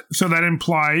pirate. So that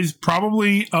implies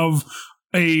probably of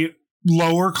a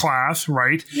lower class,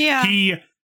 right? Yeah. He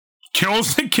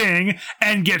kills the king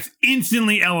and gets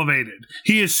instantly elevated.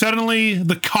 He is suddenly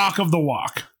the cock of the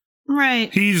walk.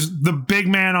 Right. He's the big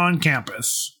man on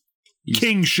campus.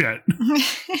 King shit.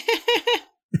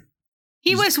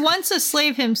 He was once a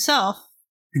slave himself.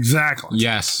 Exactly.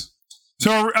 Yes.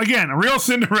 So again, a real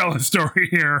Cinderella story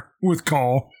here with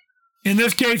Cole. In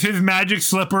this case, his magic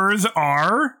slippers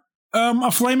are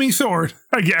a flaming sword,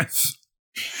 I guess.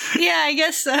 Yeah, I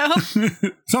guess so.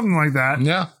 Something like that.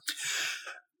 Yeah.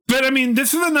 But I mean,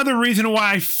 this is another reason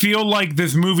why I feel like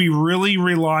this movie really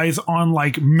relies on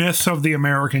like myths of the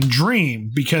American dream,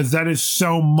 because that is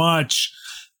so much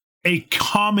a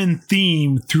common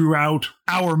theme throughout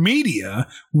our media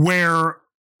where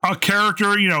a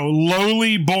character, you know,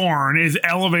 lowly born is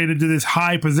elevated to this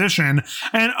high position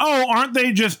and, oh, aren't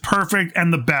they just perfect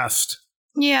and the best?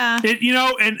 Yeah. It, you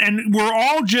know, and we're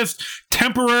all just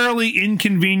temporarily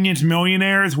inconvenienced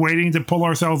millionaires waiting to pull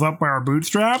ourselves up by our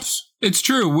bootstraps. It's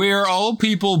true. We're all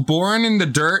people born in the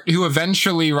dirt who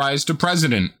eventually rise to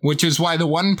president, which is why the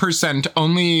 1%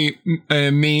 only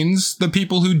means the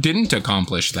people who didn't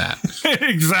accomplish that.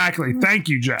 Exactly. Thank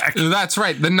you, Jack. That's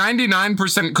right. The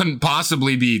 99% couldn't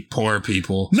possibly be poor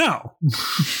people. No.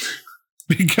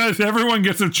 Because everyone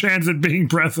gets a chance at being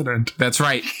president. That's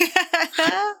right.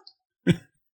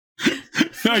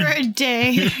 For a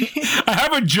day. I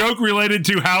have a joke related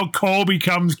to how Cole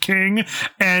becomes king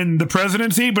and the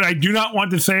presidency, but I do not want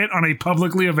to say it on a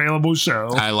publicly available show.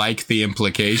 I like the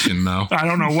implication, though. I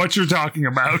don't know what you're talking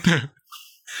about.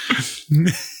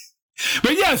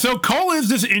 But yeah, so Cole is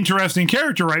this interesting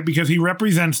character, right? Because he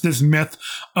represents this myth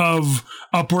of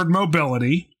upward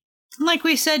mobility. Like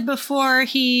we said before,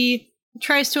 he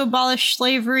tries to abolish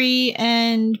slavery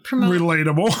and promote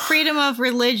Relatable. freedom of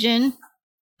religion.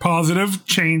 Positive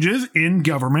changes in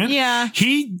government. Yeah.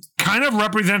 He kind of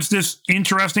represents this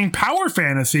interesting power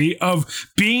fantasy of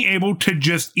being able to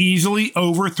just easily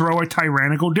overthrow a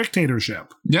tyrannical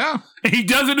dictatorship. Yeah. He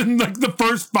does it in like the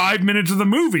first 5 minutes of the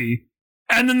movie.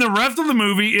 And then the rest of the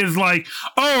movie is like,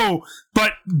 oh,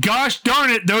 but gosh darn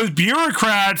it, those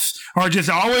bureaucrats are just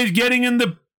always getting in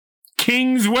the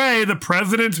king's way, the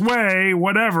president's way,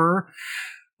 whatever.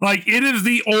 Like, it is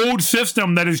the old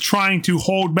system that is trying to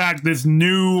hold back this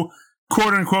new,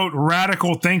 quote unquote,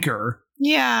 radical thinker.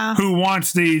 Yeah. Who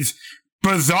wants these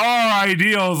bizarre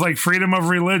ideals like freedom of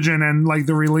religion and like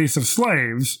the release of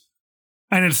slaves.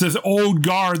 And it's this old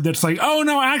guard that's like, oh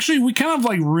no, actually we kind of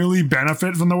like really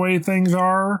benefit from the way things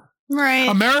are. Right.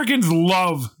 Americans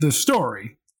love this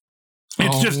story.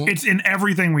 It's it's in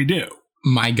everything we do.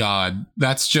 My God,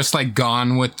 that's just like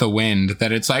Gone with the Wind,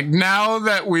 that it's like, now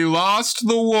that we lost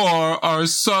the war, our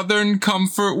southern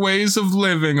comfort ways of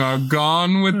living are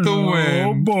gone with the wind.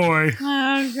 Oh boy.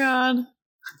 Oh God.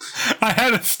 I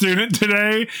had a student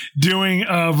today doing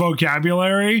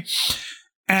vocabulary,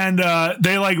 and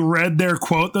they like read their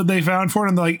quote that they found for it,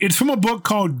 and they're like, it's from a book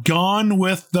called Gone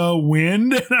with the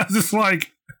Wind. And I was just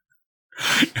like,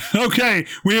 okay,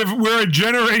 we're a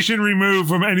generation removed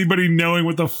from anybody knowing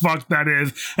what the fuck that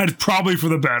is. That's probably for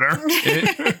the better.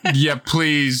 Yeah,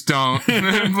 please don't.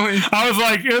 Please. I was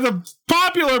like, it's a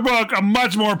popular book, a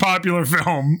much more popular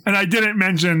film, and I didn't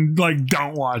mention like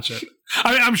don't watch it.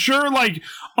 I'm sure like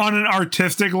on an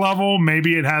artistic level,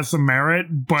 maybe it has some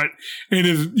merit, but it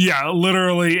is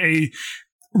literally a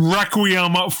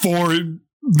requiem for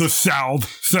the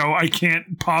South, so I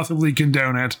can't possibly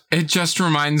condone it. It just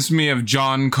reminds me of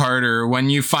John Carter when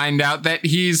you find out that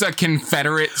he's a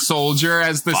Confederate soldier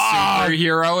as the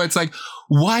superhero. It's like,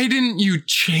 why didn't you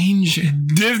change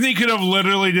it? Disney could have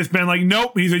literally just been like,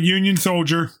 nope, he's a Union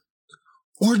soldier.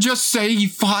 Or just say he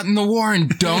fought in the war and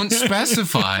don't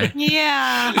specify.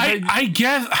 Yeah. I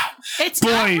guess it's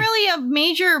not really a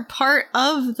major part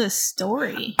of the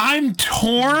story. I'm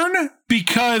torn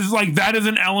because like that is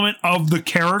an element of the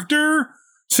character.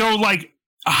 So like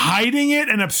hiding it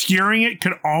and obscuring it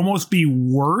could almost be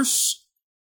worse.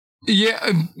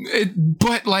 Yeah,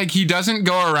 but like he doesn't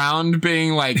go around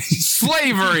being like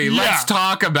slavery. Let's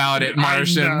talk about it,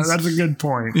 Martians. That's a good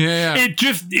point. Yeah, it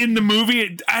just in the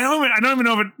movie. I don't even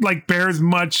know if it like bears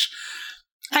much.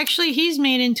 Actually, he's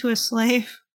made into a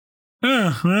slave.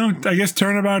 Well, I guess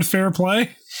turnabout's fair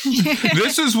play.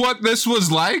 This is what this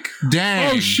was like?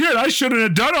 Dang. Oh shit, I shouldn't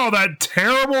have done all that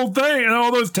terrible thing and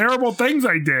all those terrible things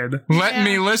I did. Let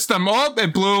me list them. Oh,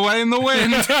 it blew away in the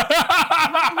wind.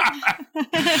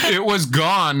 It was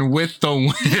gone with the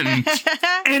wind.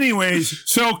 Anyways,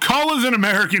 so Cull is an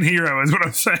American hero is what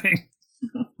I'm saying.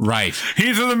 Right.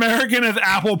 He's as American as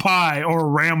apple pie or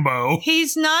Rambo.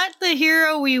 He's not the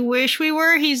hero we wish we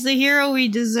were. He's the hero we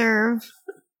deserve.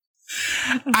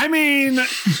 I mean,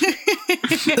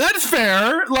 that's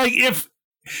fair. Like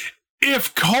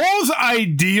if Cull's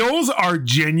ideals are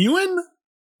genuine,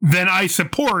 then I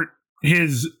support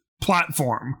his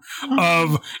platform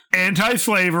of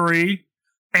anti-slavery,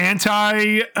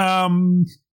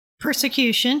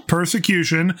 persecution,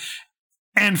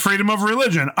 and freedom of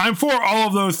religion. I'm for all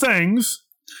of those things.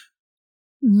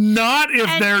 Not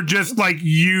if they're just like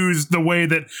used the way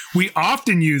that we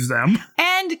often use them.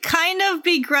 And kind of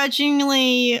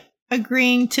begrudgingly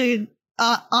agreeing to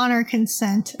honor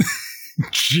consent.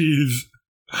 Jeez.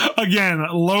 Again,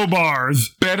 low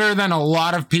bars. Better than a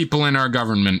lot of people in our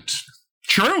government.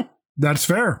 True. That's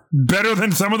fair. Better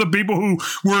than some of the people who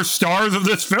were stars of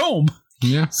this film.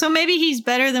 Yeah. So maybe he's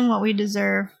better than what we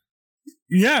deserve.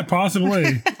 Yeah,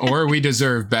 possibly. Or we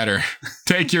deserve better.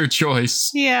 Take your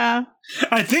choice. Yeah.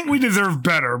 I think we deserve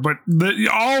better, but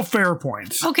all fair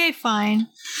points. Okay, fine.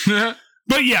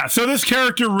 But yeah, so this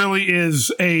character really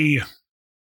is a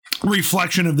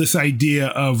reflection of this idea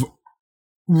of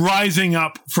rising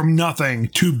up from nothing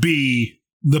to be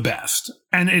the best.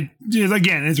 And it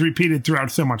again, is repeated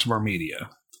throughout so much of our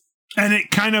media. And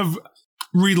it kind of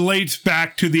relates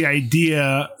back to the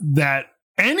idea that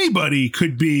anybody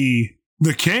could be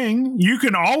the king. You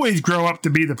can always grow up to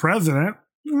be the president.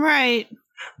 Right.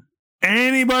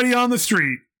 Anybody on the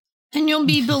street. And you'll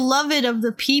be beloved of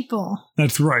the people.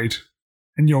 That's right.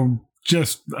 And you'll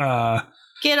just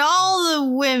get all the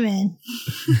women.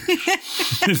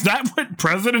 Is that what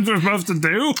presidents are supposed to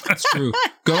do? That's true.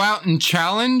 Go out and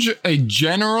challenge a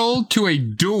general to a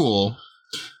duel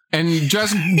and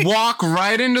just walk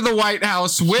right into the White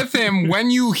House with him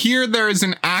when you hear there is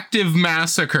an active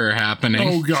massacre happening.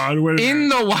 Oh, God. In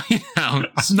the White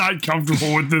House. I'm not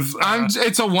comfortable with this.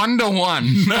 It's a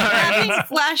 1-to-1. Having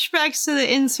flashbacks to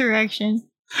the insurrection.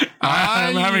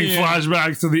 I'm having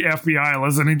flashbacks to the FBI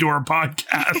listening to our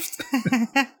podcast.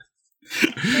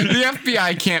 The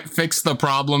FBI can't fix the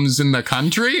problems in the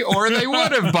country, or they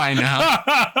would have by now.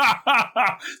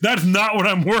 That's not what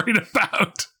I'm worried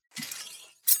about.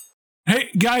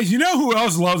 Hey, guys, you know who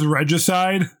else loves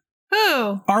Regicide?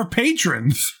 Who? Our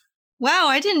patrons. Wow,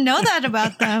 I didn't know that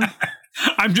about them.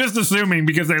 I'm just assuming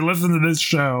because they listen to this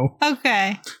show.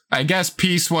 Okay. I guess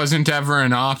peace wasn't ever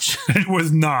an option. It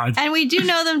was not. And we do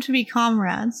know them to be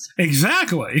comrades.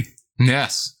 Exactly.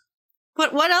 Yes.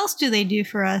 But what else do they do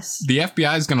for us? The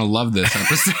FBI is going to love this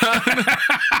episode.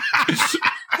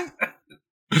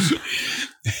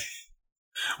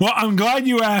 Well, I'm glad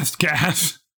you asked,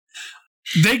 Cass.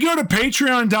 They go to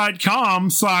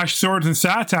patreon.com/swords and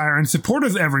satire and support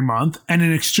us every month. And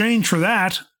in exchange for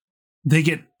that, they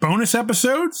get bonus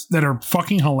episodes that are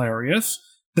fucking hilarious.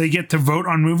 They get to vote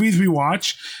on movies we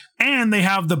watch. And they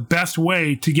have the best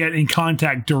way to get in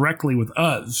contact directly with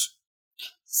us.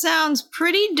 Sounds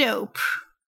pretty dope.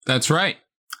 That's right.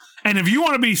 And if you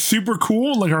want to be super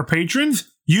cool like our patrons,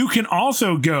 you can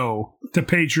also go to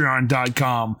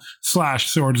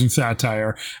patreon.com/swords and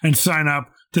satire and sign up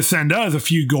to send us a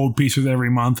few gold pieces every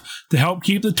month to help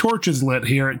keep the torches lit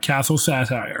here at Castle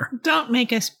Satire. Don't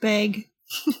make us beg.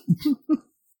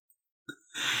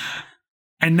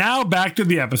 And now back to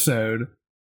the episode.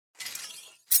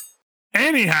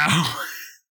 Anyhow,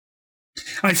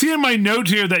 I see in my note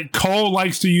here that Cole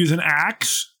likes to use an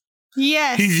axe.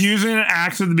 Yes. He's using an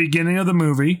axe at the beginning of the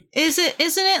movie. Isn't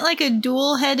it like a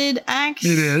dual-headed axe?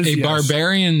 It is. A yes.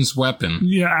 barbarian's weapon.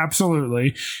 Yeah,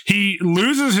 absolutely. He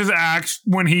loses his axe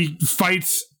when he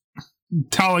fights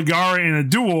Taligara in a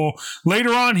duel.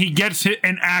 Later on, he gets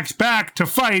an axe back to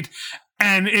fight,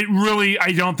 and it really,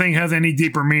 I don't think, has any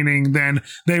deeper meaning than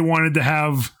they wanted to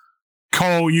have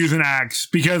Cole use an axe.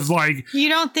 Because, like... You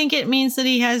don't think it means that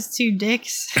he has two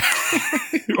dicks?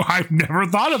 I've never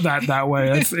thought of that way.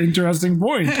 That's an interesting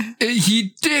point.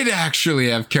 He did actually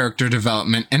have character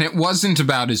development, and it wasn't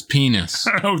about his penis.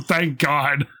 Oh, thank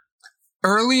God.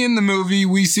 Early in the movie,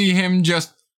 we see him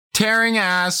just tearing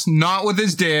ass, not with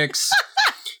his dicks,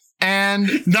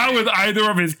 and... Not with either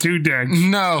of his two dicks.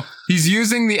 No, he's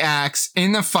using the axe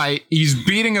in the fight. He's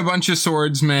beating a bunch of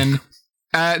swordsmen.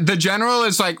 The general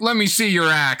is like, let me see your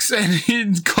axe.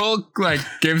 And Cole, like,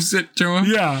 gives it to him.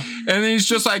 Yeah. And he's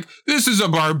just like, this is a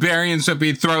barbarian, so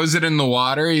he throws it in the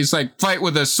water. He's like, fight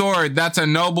with a sword. That's a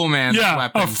nobleman's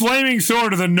weapon. A flaming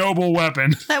sword is a noble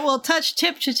weapon. That will touch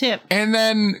tip to tip. And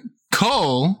then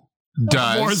Cole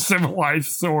does. A more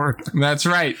civilized sword. That's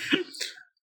right.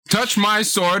 Touch my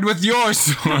sword with your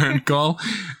sword, Cole.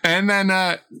 And then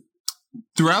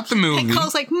throughout the movie... And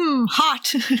Cole's like,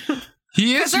 hot.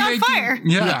 He is they're on making, fire.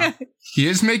 Yeah, he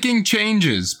is making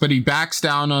changes, but he backs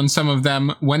down on some of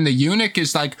them when the eunuch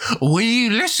is like, we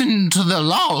listen to the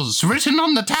laws written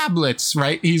on the tablets,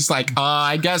 right? He's like,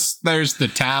 I guess there's the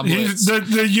tablets.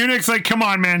 The eunuch's like, come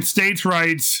on, man, states'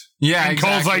 rights. Yeah, and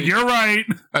exactly. Cole's like, you're right.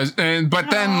 But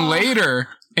then later,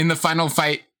 in the final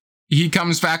fight, he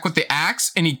comes back with the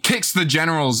axe and he kicks the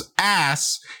general's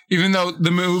ass, even though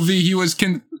the movie he was...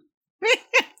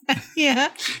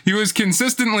 Yeah. He was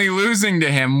consistently losing to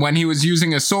him when he was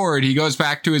using a sword. He goes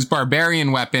back to his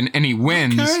barbarian weapon and he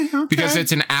wins because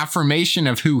it's an affirmation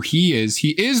of who he is. He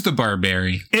is the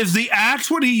barbarian. Is the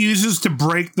axe what he uses to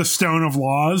break the stone of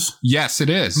laws? Yes, it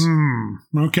is.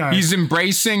 Okay. He's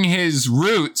embracing his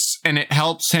roots and it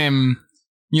helps him,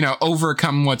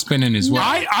 overcome what's been in his way.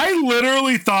 I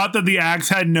literally thought that the axe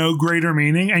had no greater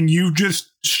meaning, and you've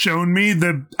just shown me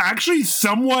the actually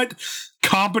somewhat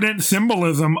competent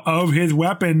symbolism of his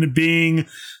weapon being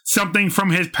something from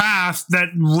his past that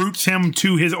roots him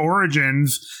to his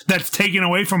origins that's taken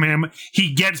away from him.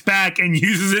 He gets back and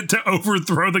uses it to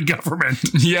overthrow the government.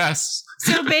 Yes.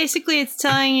 So basically it's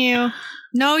telling you,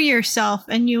 know yourself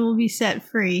and you will be set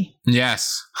free.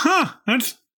 Yes. Huh.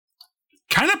 That's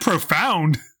kind of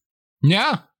profound.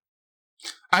 Yeah.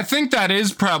 I think that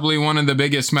is probably one of the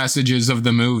biggest messages of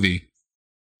the movie.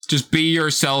 Just be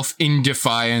yourself in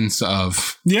defiance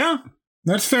of. Yeah,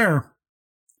 that's fair.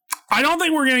 I don't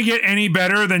think we're going to get any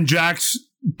better than Jack's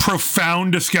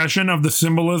profound discussion of the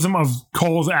symbolism of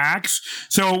Cole's axe.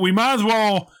 So we might as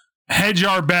well hedge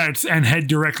our bets and head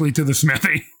directly to the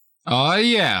smithy. Oh,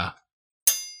 yeah.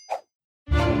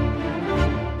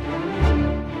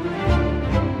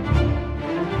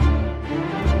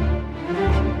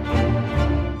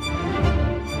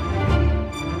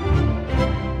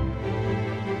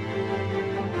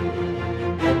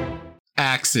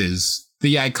 Axes.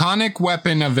 The iconic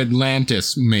weapon of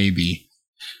Atlantis, maybe.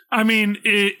 I mean,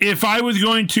 if I was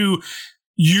going to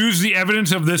use the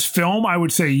evidence of this film, I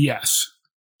would say yes.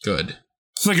 Good.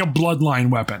 It's like a bloodline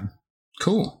weapon.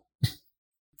 Cool.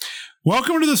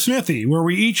 Welcome to the Smithy, where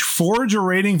we each forge a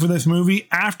rating for this movie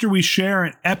after we share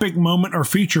an epic moment or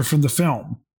feature from the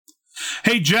film.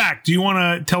 Hey, Jack, do you want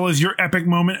to tell us your epic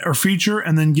moment or feature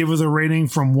and then give us a rating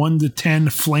from 1 to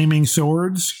 10 flaming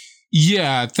swords?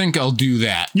 Yeah, I think I'll do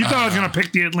that. You thought I was going to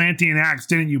pick the Atlantean axe,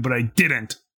 didn't you? But I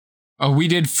didn't. Oh, we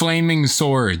did flaming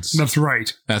swords. That's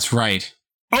right. That's right.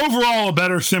 Overall, a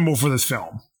better symbol for this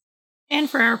film. And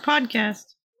for our podcast.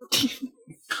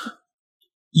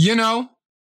 You know,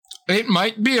 it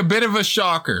might be a bit of a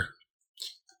shocker,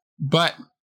 but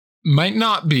might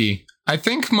not be. I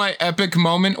think my epic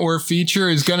moment or feature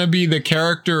is going to be the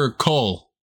character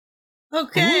Cole.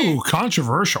 Okay. Ooh,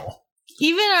 controversial.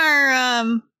 Even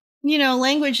our,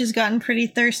 language has gotten pretty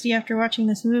thirsty after watching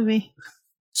this movie.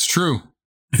 It's true.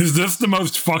 Is this the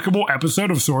most fuckable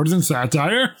episode of Swords and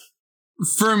Satire?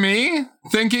 For me,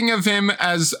 thinking of him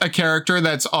as a character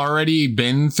that's already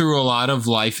been through a lot of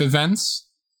life events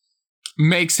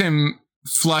makes him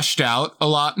flushed out a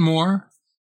lot more.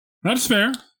 That's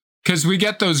fair. Because we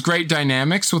get those great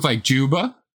dynamics with like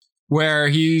Juba, where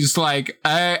he's like,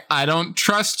 I don't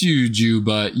trust you,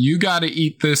 Juba. You got to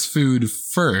eat this food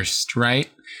first, right?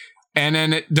 And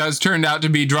then it does turn out to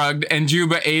be drugged, and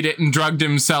Juba ate it and drugged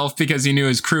himself because he knew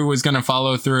his crew was going to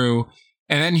follow through.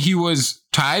 And then he was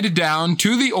tied down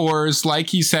to the oars like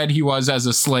he said he was as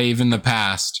a slave in the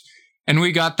past. And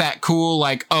we got that cool,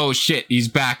 like, oh shit, he's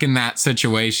back in that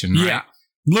situation, right? Yeah.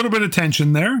 A little bit of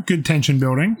tension there. Good tension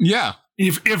building. Yeah.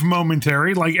 If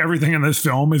momentary, like everything in this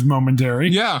film is momentary.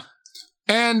 Yeah.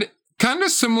 And kind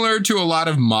of similar to a lot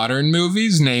of modern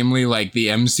movies, namely like the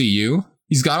MCU.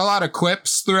 He's got a lot of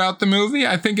quips throughout the movie.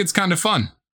 I think it's kind of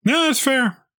fun. No, that's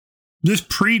fair. This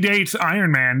predates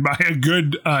Iron Man by a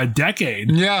good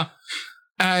decade. Yeah.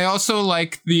 I also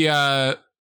like the,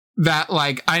 that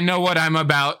like, I know what I'm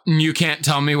about and you can't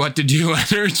tell me what to do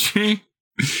energy.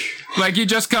 Like he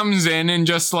just comes in and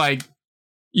just like,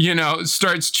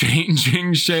 starts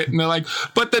changing shit. And they're like,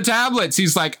 but the tablets.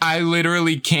 He's like, I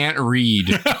literally can't read.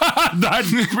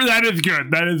 that is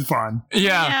good. That is fun.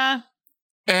 Yeah.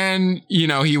 And,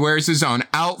 he wears his own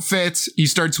outfits. He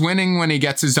starts winning when he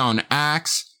gets his own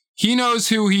axe. He knows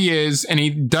who he is and he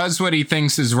does what he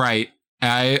thinks is right.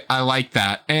 I like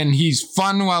that. And he's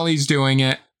fun while he's doing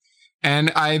it.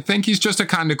 And I think he's just a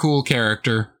kind of cool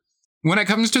character. When it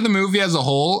comes to the movie as a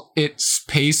whole, its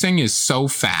pacing is so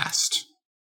fast.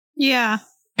 Yeah.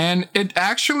 And it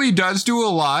actually does do a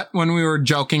lot when we were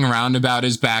joking around about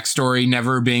his backstory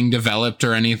never being developed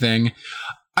or anything.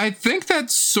 I think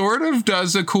that sort of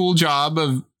does a cool job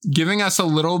of giving us a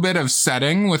little bit of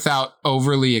setting without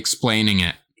overly explaining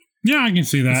it. Yeah, I can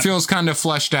see that. It feels kind of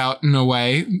fleshed out in a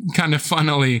way, kind of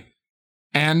funnily.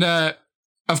 And,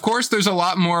 of course, there's a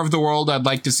lot more of the world I'd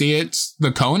like to see. It's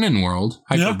the Conan world,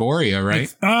 Hyperborea,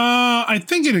 right? I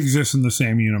think it exists in the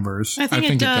same universe. I think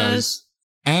it does.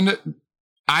 And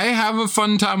I have a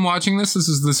fun time watching this. This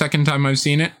is the second time I've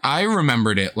seen it. I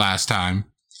remembered it last time.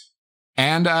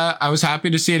 And I was happy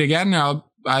to see it again. Now,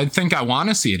 I think I want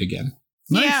to see it again.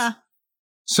 Nice. Yeah.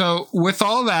 So with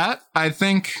all that, I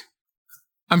think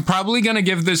I'm probably going to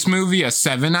give this movie a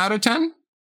 7 out of 10.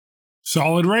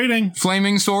 Solid rating.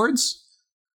 Flaming Swords.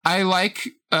 I like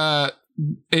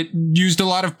it used a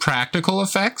lot of practical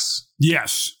effects.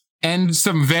 Yes. And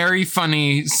some very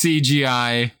funny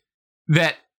CGI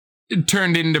that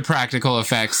turned into practical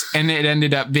effects. And it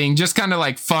ended up being just kind of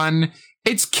like fun.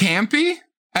 It's campy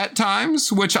at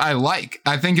times, which I like.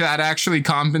 I think that actually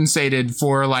compensated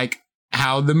for like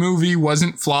how the movie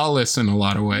wasn't flawless in a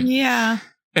lot of ways. Yeah.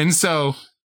 And so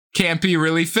campy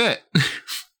really fit.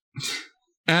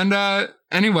 And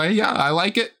anyway, yeah, I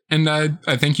like it. And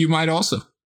I think you might also.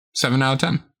 7 out of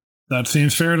 10. That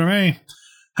seems fair to me.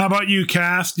 How about you,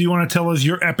 Cass? Do you want to tell us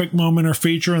your epic moment or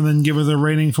feature and then give us a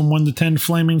rating from 1 to 10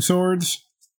 flaming swords?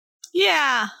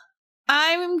 Yeah.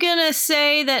 I'm going to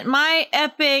say that my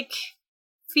epic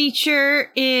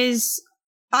feature is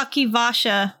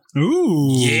Akibasha.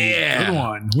 Ooh. Yeah. Good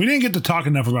one. We didn't get to talk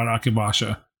enough about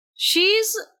Akibasha.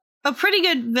 She's a pretty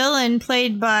good villain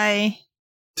played by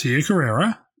Tia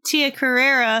Carrera.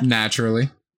 Naturally.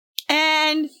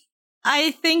 And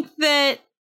I think that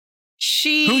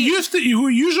she... Who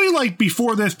usually, like,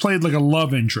 before this played, like, a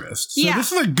love interest. So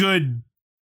this is a good,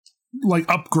 like,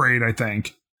 upgrade, I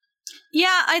think.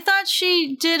 Yeah, I thought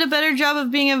she did a better job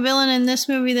of being a villain in this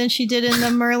movie than she did in the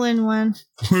Merlin one.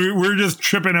 We're just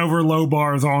tripping over low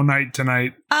bars all night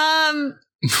tonight. I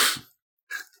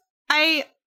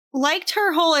liked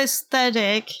her whole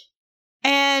aesthetic,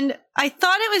 and I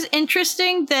thought it was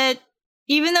interesting that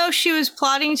even though she was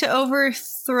plotting to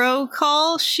overthrow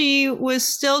Call, she was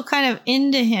still kind of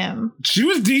into him. She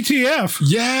was DTF.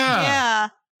 Yeah. Yeah.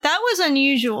 That was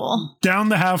unusual. Down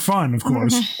to have fun, of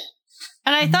course.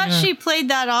 And I thought she played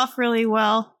that off really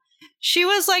well. She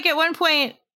was like, at one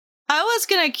point, I was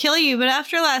going to kill you, but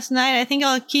after last night, I think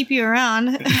I'll keep you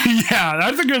around. Yeah,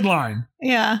 that's a good line.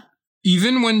 Yeah.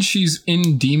 Even when she's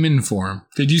in demon form.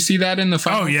 Did you see that in the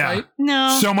final fight?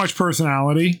 No. So much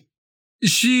personality.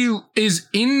 She is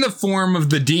in the form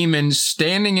of the demon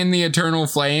standing in the eternal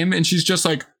flame, and she's just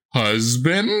like,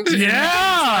 husband?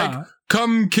 Yeah. Like,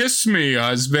 come kiss me,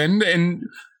 husband. And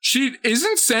she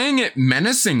isn't saying it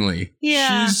menacingly.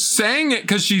 Yeah. She's saying it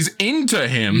because she's into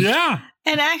him. Yeah.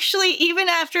 And actually, even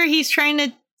after he's trying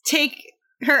to take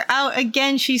her out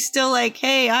again, she's still like,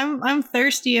 hey, I'm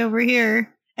thirsty over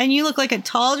here. And you look like a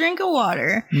tall drink of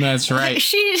water. That's right.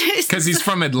 She just... Because he's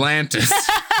from Atlantis.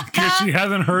 Because she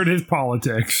hasn't heard his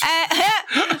politics.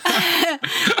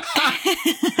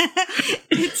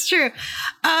 It's true.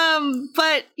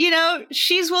 But,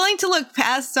 she's willing to look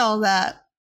past all that.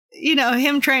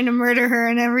 Him trying to murder her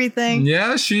and everything.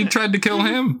 Yeah, she tried to kill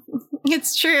him.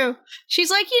 It's true. She's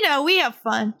like, we have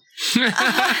fun.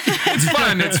 It's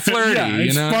fun. It's flirty. Yeah,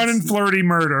 it's fun and flirty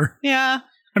murder. Yeah.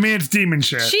 I mean, it's demon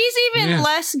shit. She's even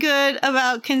less good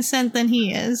about consent than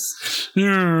he is.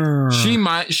 Yeah. She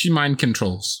mind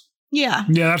controls. Yeah.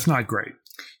 Yeah, that's not great.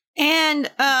 And,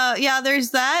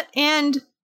 there's that. And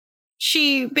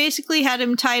she basically had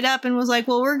him tied up and was like,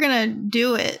 well, we're going to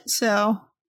do it. So.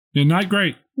 You're not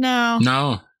great.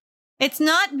 No. It's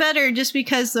not better just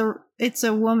because it's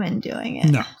a woman doing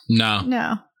it.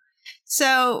 No.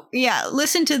 So, yeah,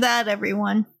 listen to that,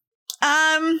 everyone.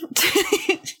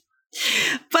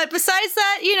 But besides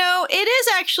that, it is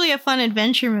actually a fun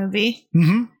adventure movie.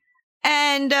 Mm-hmm.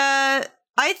 And I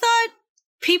thought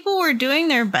people were doing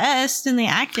their best in the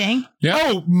acting. Yeah.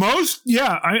 Oh,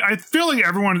 I feel like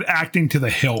everyone is acting to the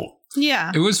hilt.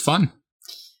 Yeah. It was fun.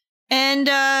 And,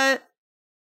 I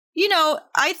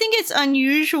think it's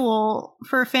unusual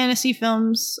for fantasy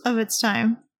films of its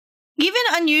time. Even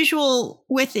unusual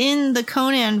within the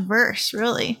Conan verse,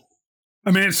 really.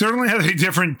 I mean, it certainly has a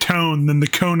different tone than the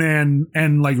Conan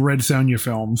and like Red Sonja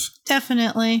films.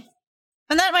 Definitely.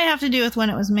 And that might have to do with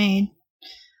when it was made.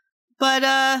 But,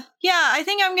 I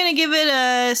think I'm going to give it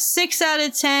a 6 out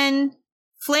of 10.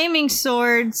 Flaming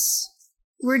Swords.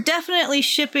 We're definitely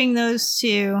shipping those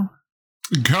two.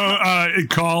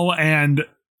 Call and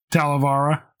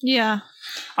Talavera. Yeah.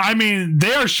 I mean,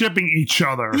 they are shipping each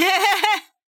other.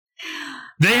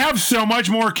 They have so much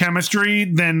more chemistry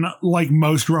than like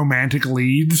most romantic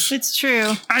leads. It's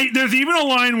true. There's even a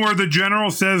line where the general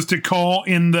says to Call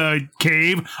in the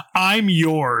cave, "I'm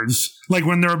yours," like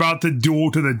when they're about to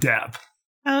duel to the death.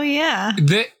 Oh yeah.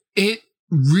 It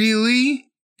really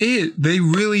is. They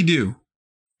really do.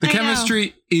 The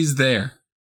chemistry is there.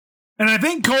 And I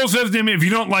think Cole says to him, "If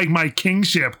you don't like my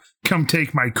kingship, come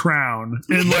take my crown,"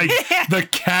 in like the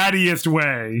cattiest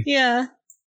way. Yeah.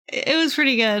 It was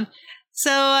pretty good.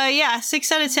 So,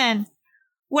 6 out of 10.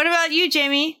 What about you,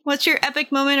 Jamie? What's your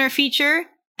epic moment or feature?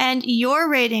 And your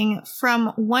rating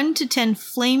from 1 to 10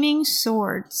 Flaming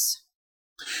Swords.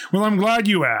 Well, I'm glad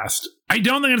you asked. I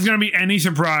don't think it's going to be any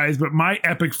surprise, but my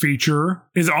epic feature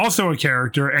is also a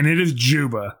character, and it is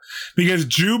Juba. Because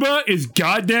Juba is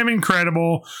goddamn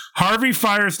incredible. Harvey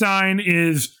Fierstein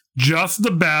is just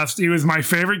the best. He was my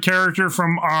favorite character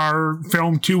from our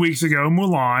film 2 weeks ago,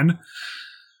 Mulan.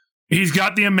 He's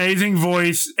got the amazing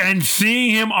voice, and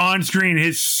seeing him on screen,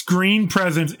 his screen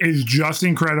presence is just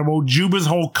incredible. Juba's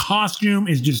whole costume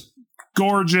is just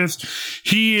gorgeous.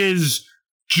 He is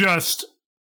just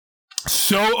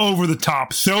so over the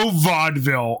top, so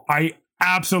vaudeville. I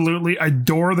absolutely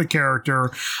adore the character.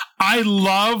 I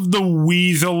love the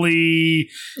weaselly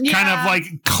kind of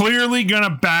like clearly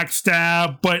gonna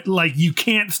backstab, but like you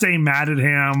can't stay mad at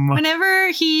him.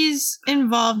 Whenever he's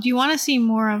involved, you want to see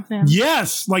more of him.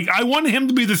 Yes, like I want him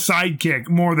to be the sidekick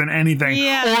more than anything,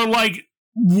 or like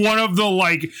one of the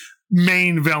like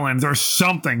main villains or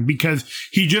something, because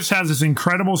he just has this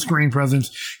incredible screen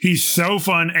presence. He's so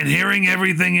fun, and hearing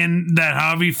everything in that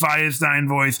Harvey Fierstein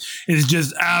voice is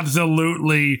just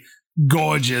absolutely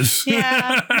gorgeous.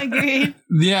 Yeah, agreed.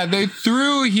 Yeah, they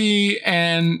threw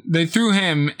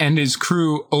him and his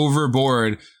crew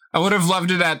overboard. I would have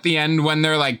loved it at the end when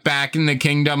they're like back in the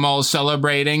kingdom all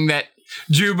celebrating that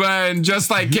Juba and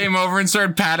just like came over and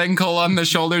started patting Cole on the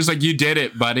shoulders like, you did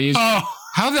it, buddies. Oh.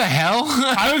 How the hell?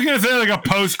 I was going to say like a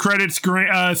post-credit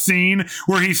scene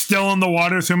where he's still in the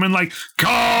water swimming like,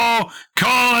 Cole,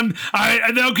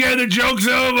 I don't care, the joke's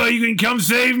over. You can come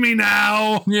save me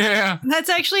now. Yeah. That's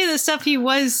actually the stuff he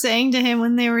was saying to him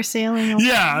when they were sailing away.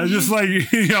 Yeah, just like,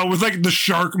 with like the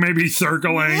shark maybe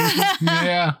circling.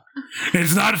 Yeah.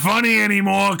 It's not funny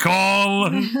anymore,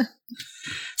 Cole.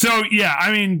 So, yeah,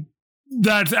 I mean,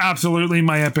 that's absolutely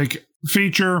my epic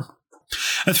feature.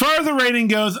 As far as the rating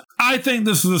goes, I think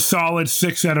this is a solid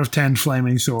 6 out of 10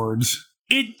 Flaming Swords.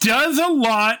 It does a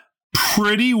lot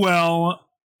pretty well.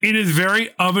 It is very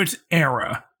of its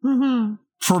era,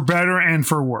 for better and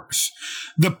for worse.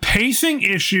 The pacing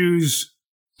issues,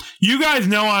 you guys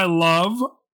know I love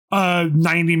a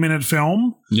 90-minute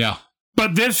film. Yeah.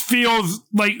 But this feels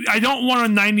like, I don't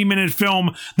want a 90-minute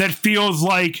film that feels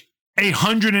like a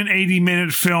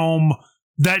 180-minute film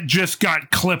that just got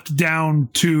clipped down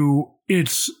to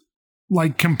its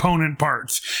like component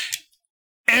parts.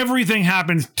 Everything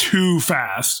happens too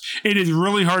fast. It is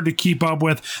really hard to keep up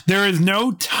with. There is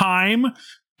no time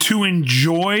to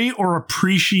enjoy or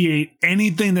appreciate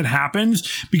anything that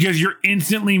happens because you're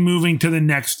instantly moving to the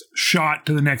next shot,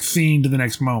 to the next scene, to the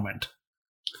next moment.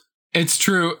 It's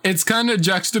true. It's kind of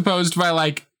juxtaposed by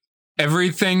like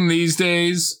everything these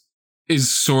days is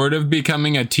sort of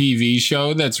becoming a TV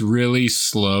show that's really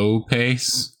slow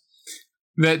pace.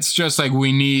 That's just like,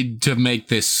 we need to make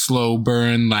this slow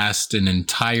burn last an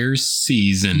entire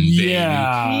season, baby.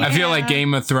 Yeah. I feel like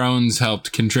Game of Thrones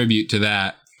helped contribute to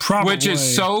that. Probably. Which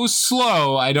is so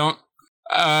slow, I don't...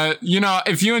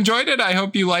 if you enjoyed it, I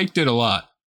hope you liked it a lot.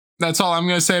 That's all I'm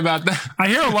going to say about that. I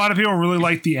hear a lot of people really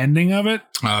like the ending of it.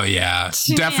 Oh, yeah.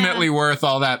 Definitely worth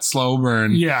all that slow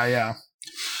burn. Yeah.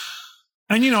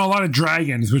 And, a lot of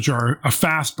dragons, which are a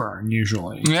fast burn,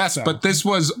 usually. Yes, so. But this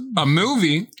was a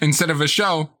movie instead of a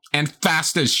show, and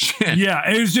fast as shit.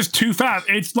 Yeah, it was just too fast.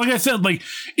 It's like I said,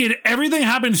 everything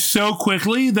happens so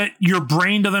quickly that your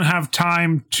brain doesn't have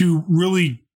time to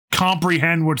really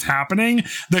comprehend what's happening.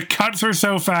 The cuts are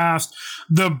so fast.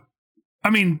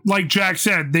 Like Jack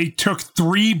said, they took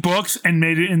 3 books and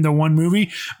made it into one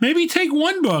movie. Maybe take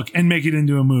 1 book and make it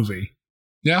into a movie.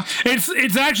 Yeah.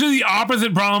 It's actually the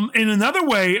opposite problem in another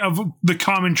way of the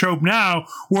common trope now,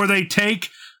 where they take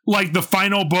like the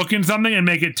final book in something and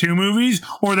make it 2 movies,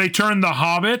 or they turn The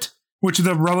Hobbit, which is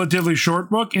a relatively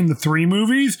short book, into 3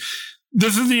 movies.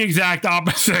 This is the exact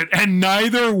opposite, and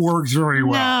neither works very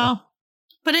well. No.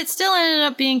 But it still ended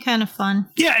up being kind of fun.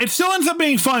 Yeah, it still ends up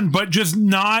being fun, but just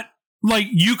not like,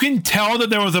 you can tell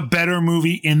that there was a better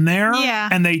movie in there,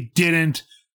 and they didn't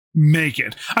make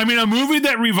it. I mean, a movie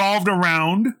that revolved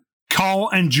around Kull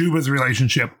and Juba's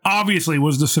relationship obviously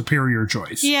was the superior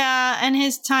choice. Yeah, and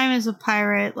his time as a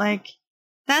pirate,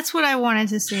 that's what I wanted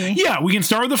to see. Yeah, we can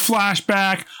start with a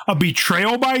flashback, a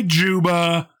betrayal by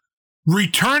Juba,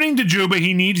 returning to Juba.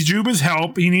 He needs Juba's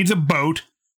help. He needs a boat.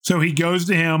 So he goes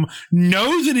to him,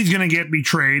 knows that he's going to get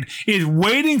betrayed, is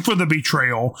waiting for the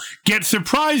betrayal, gets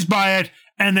surprised by it,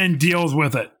 and then deals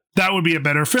with it. That would be a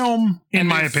better film, in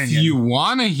my opinion. If you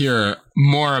want to hear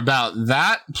more about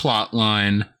that plot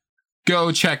line,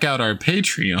 go check out our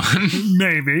Patreon.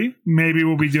 Maybe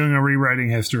we'll be doing a rewriting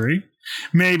history.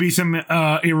 Maybe some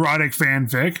erotic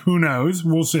fanfic. Who knows?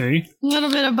 We'll see. A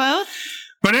little bit of both.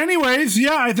 But anyways,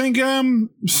 yeah, I think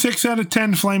 6 out of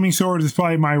 10 Flaming Swords is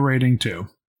probably my rating too.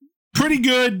 Pretty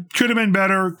good. Could have been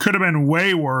better. Could have been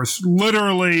way worse.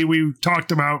 Literally, we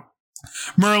talked about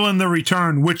Merlin the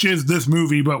Return, which is this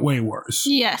movie, but way worse.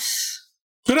 Yes.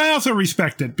 But I also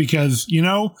respect it because,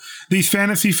 these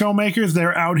fantasy filmmakers,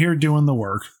 they're out here doing the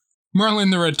work. Merlin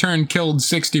the Return killed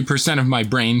 60% of my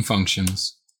brain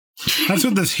functions. That's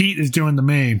what this heat is doing to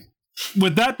me.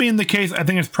 With that being the case, I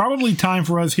think it's probably time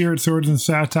for us here at Swords and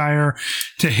Satire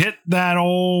to hit that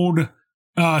old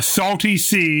salty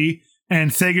sea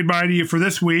and say goodbye to you for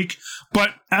this week.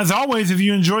 But as always, if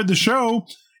you enjoyed the show,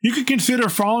 you could consider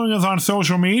following us on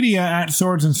social media at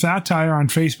Swords and Satire on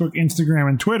Facebook, Instagram,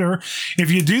 and Twitter. If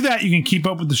you do that, you can keep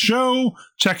up with the show,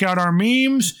 check out our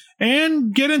memes,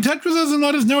 and get in touch with us and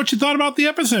let us know what you thought about the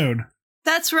episode.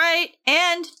 That's right.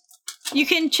 And you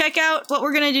can check out what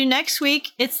we're going to do next week.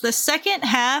 It's the second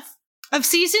half of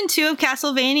season 2 of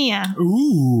Castlevania.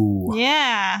 Ooh.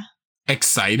 Yeah.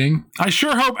 Exciting. I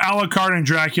sure hope Alucard and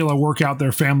Dracula work out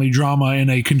their family drama in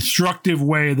a constructive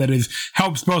way that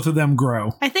helps both of them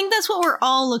grow. I think that's what we're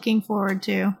all looking forward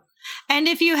to. And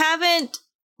if you haven't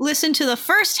listened to the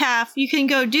first half, you can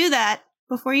go do that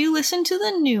before you listen to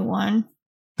the new one.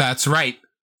 That's right.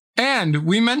 And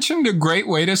we mentioned a great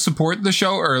way to support the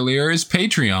show earlier is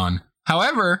Patreon.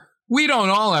 However, we don't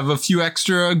all have a few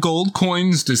extra gold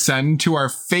coins to send to our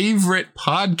favorite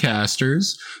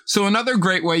podcasters. So another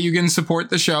great way you can support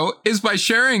the show is by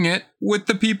sharing it with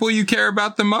the people you care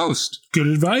about the most. Good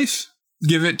advice.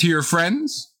 Give it to your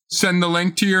friends. Send the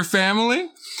link to your family.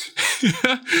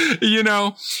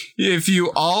 If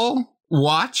you all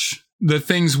watch the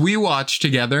things we watch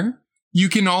together, you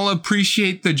can all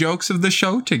appreciate the jokes of the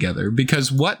show together,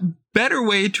 because what better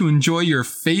way to enjoy your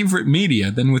favorite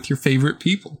media than with your favorite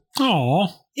people. Oh,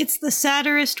 It's the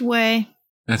satirist way.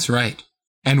 That's right.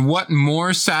 And what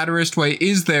more satirist way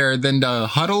is there than to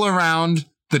huddle around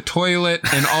the toilet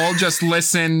and all just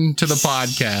listen to the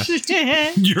podcast?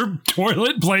 your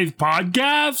toilet plays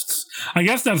podcasts? I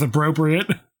guess that's appropriate.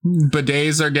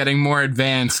 Bidets are getting more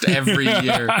advanced every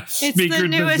year. It's the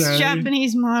newest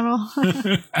Japanese model.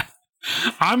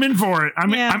 I'm in for it. I'm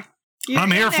You're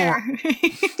here in for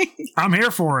it. I'm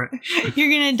here for it. You're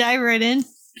gonna dive right in.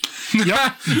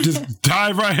 Yep. Just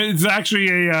dive right. It's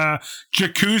actually a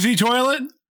jacuzzi toilet.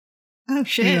 Oh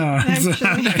shit! Yeah. Actually.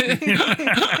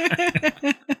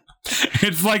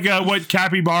 It's like what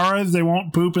capybaras, they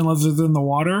won't poop unless it's in the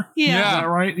water. Yeah. Is that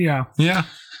right? Yeah. Yeah.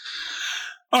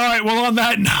 All right. Well, on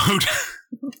that note,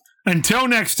 until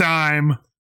next time,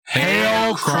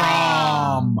 Hail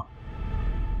Crom!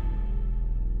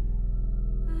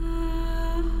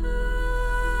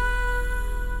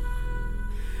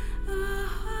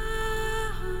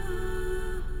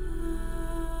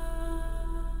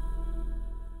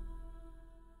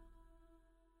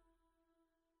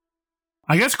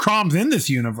 I guess Crom's in this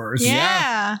universe.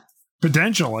 Yeah.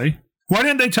 Potentially. Why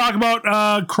didn't they talk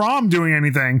about Crom doing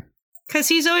anything? Because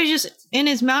he's always just in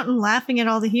his mountain laughing at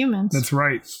all the humans. That's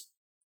right.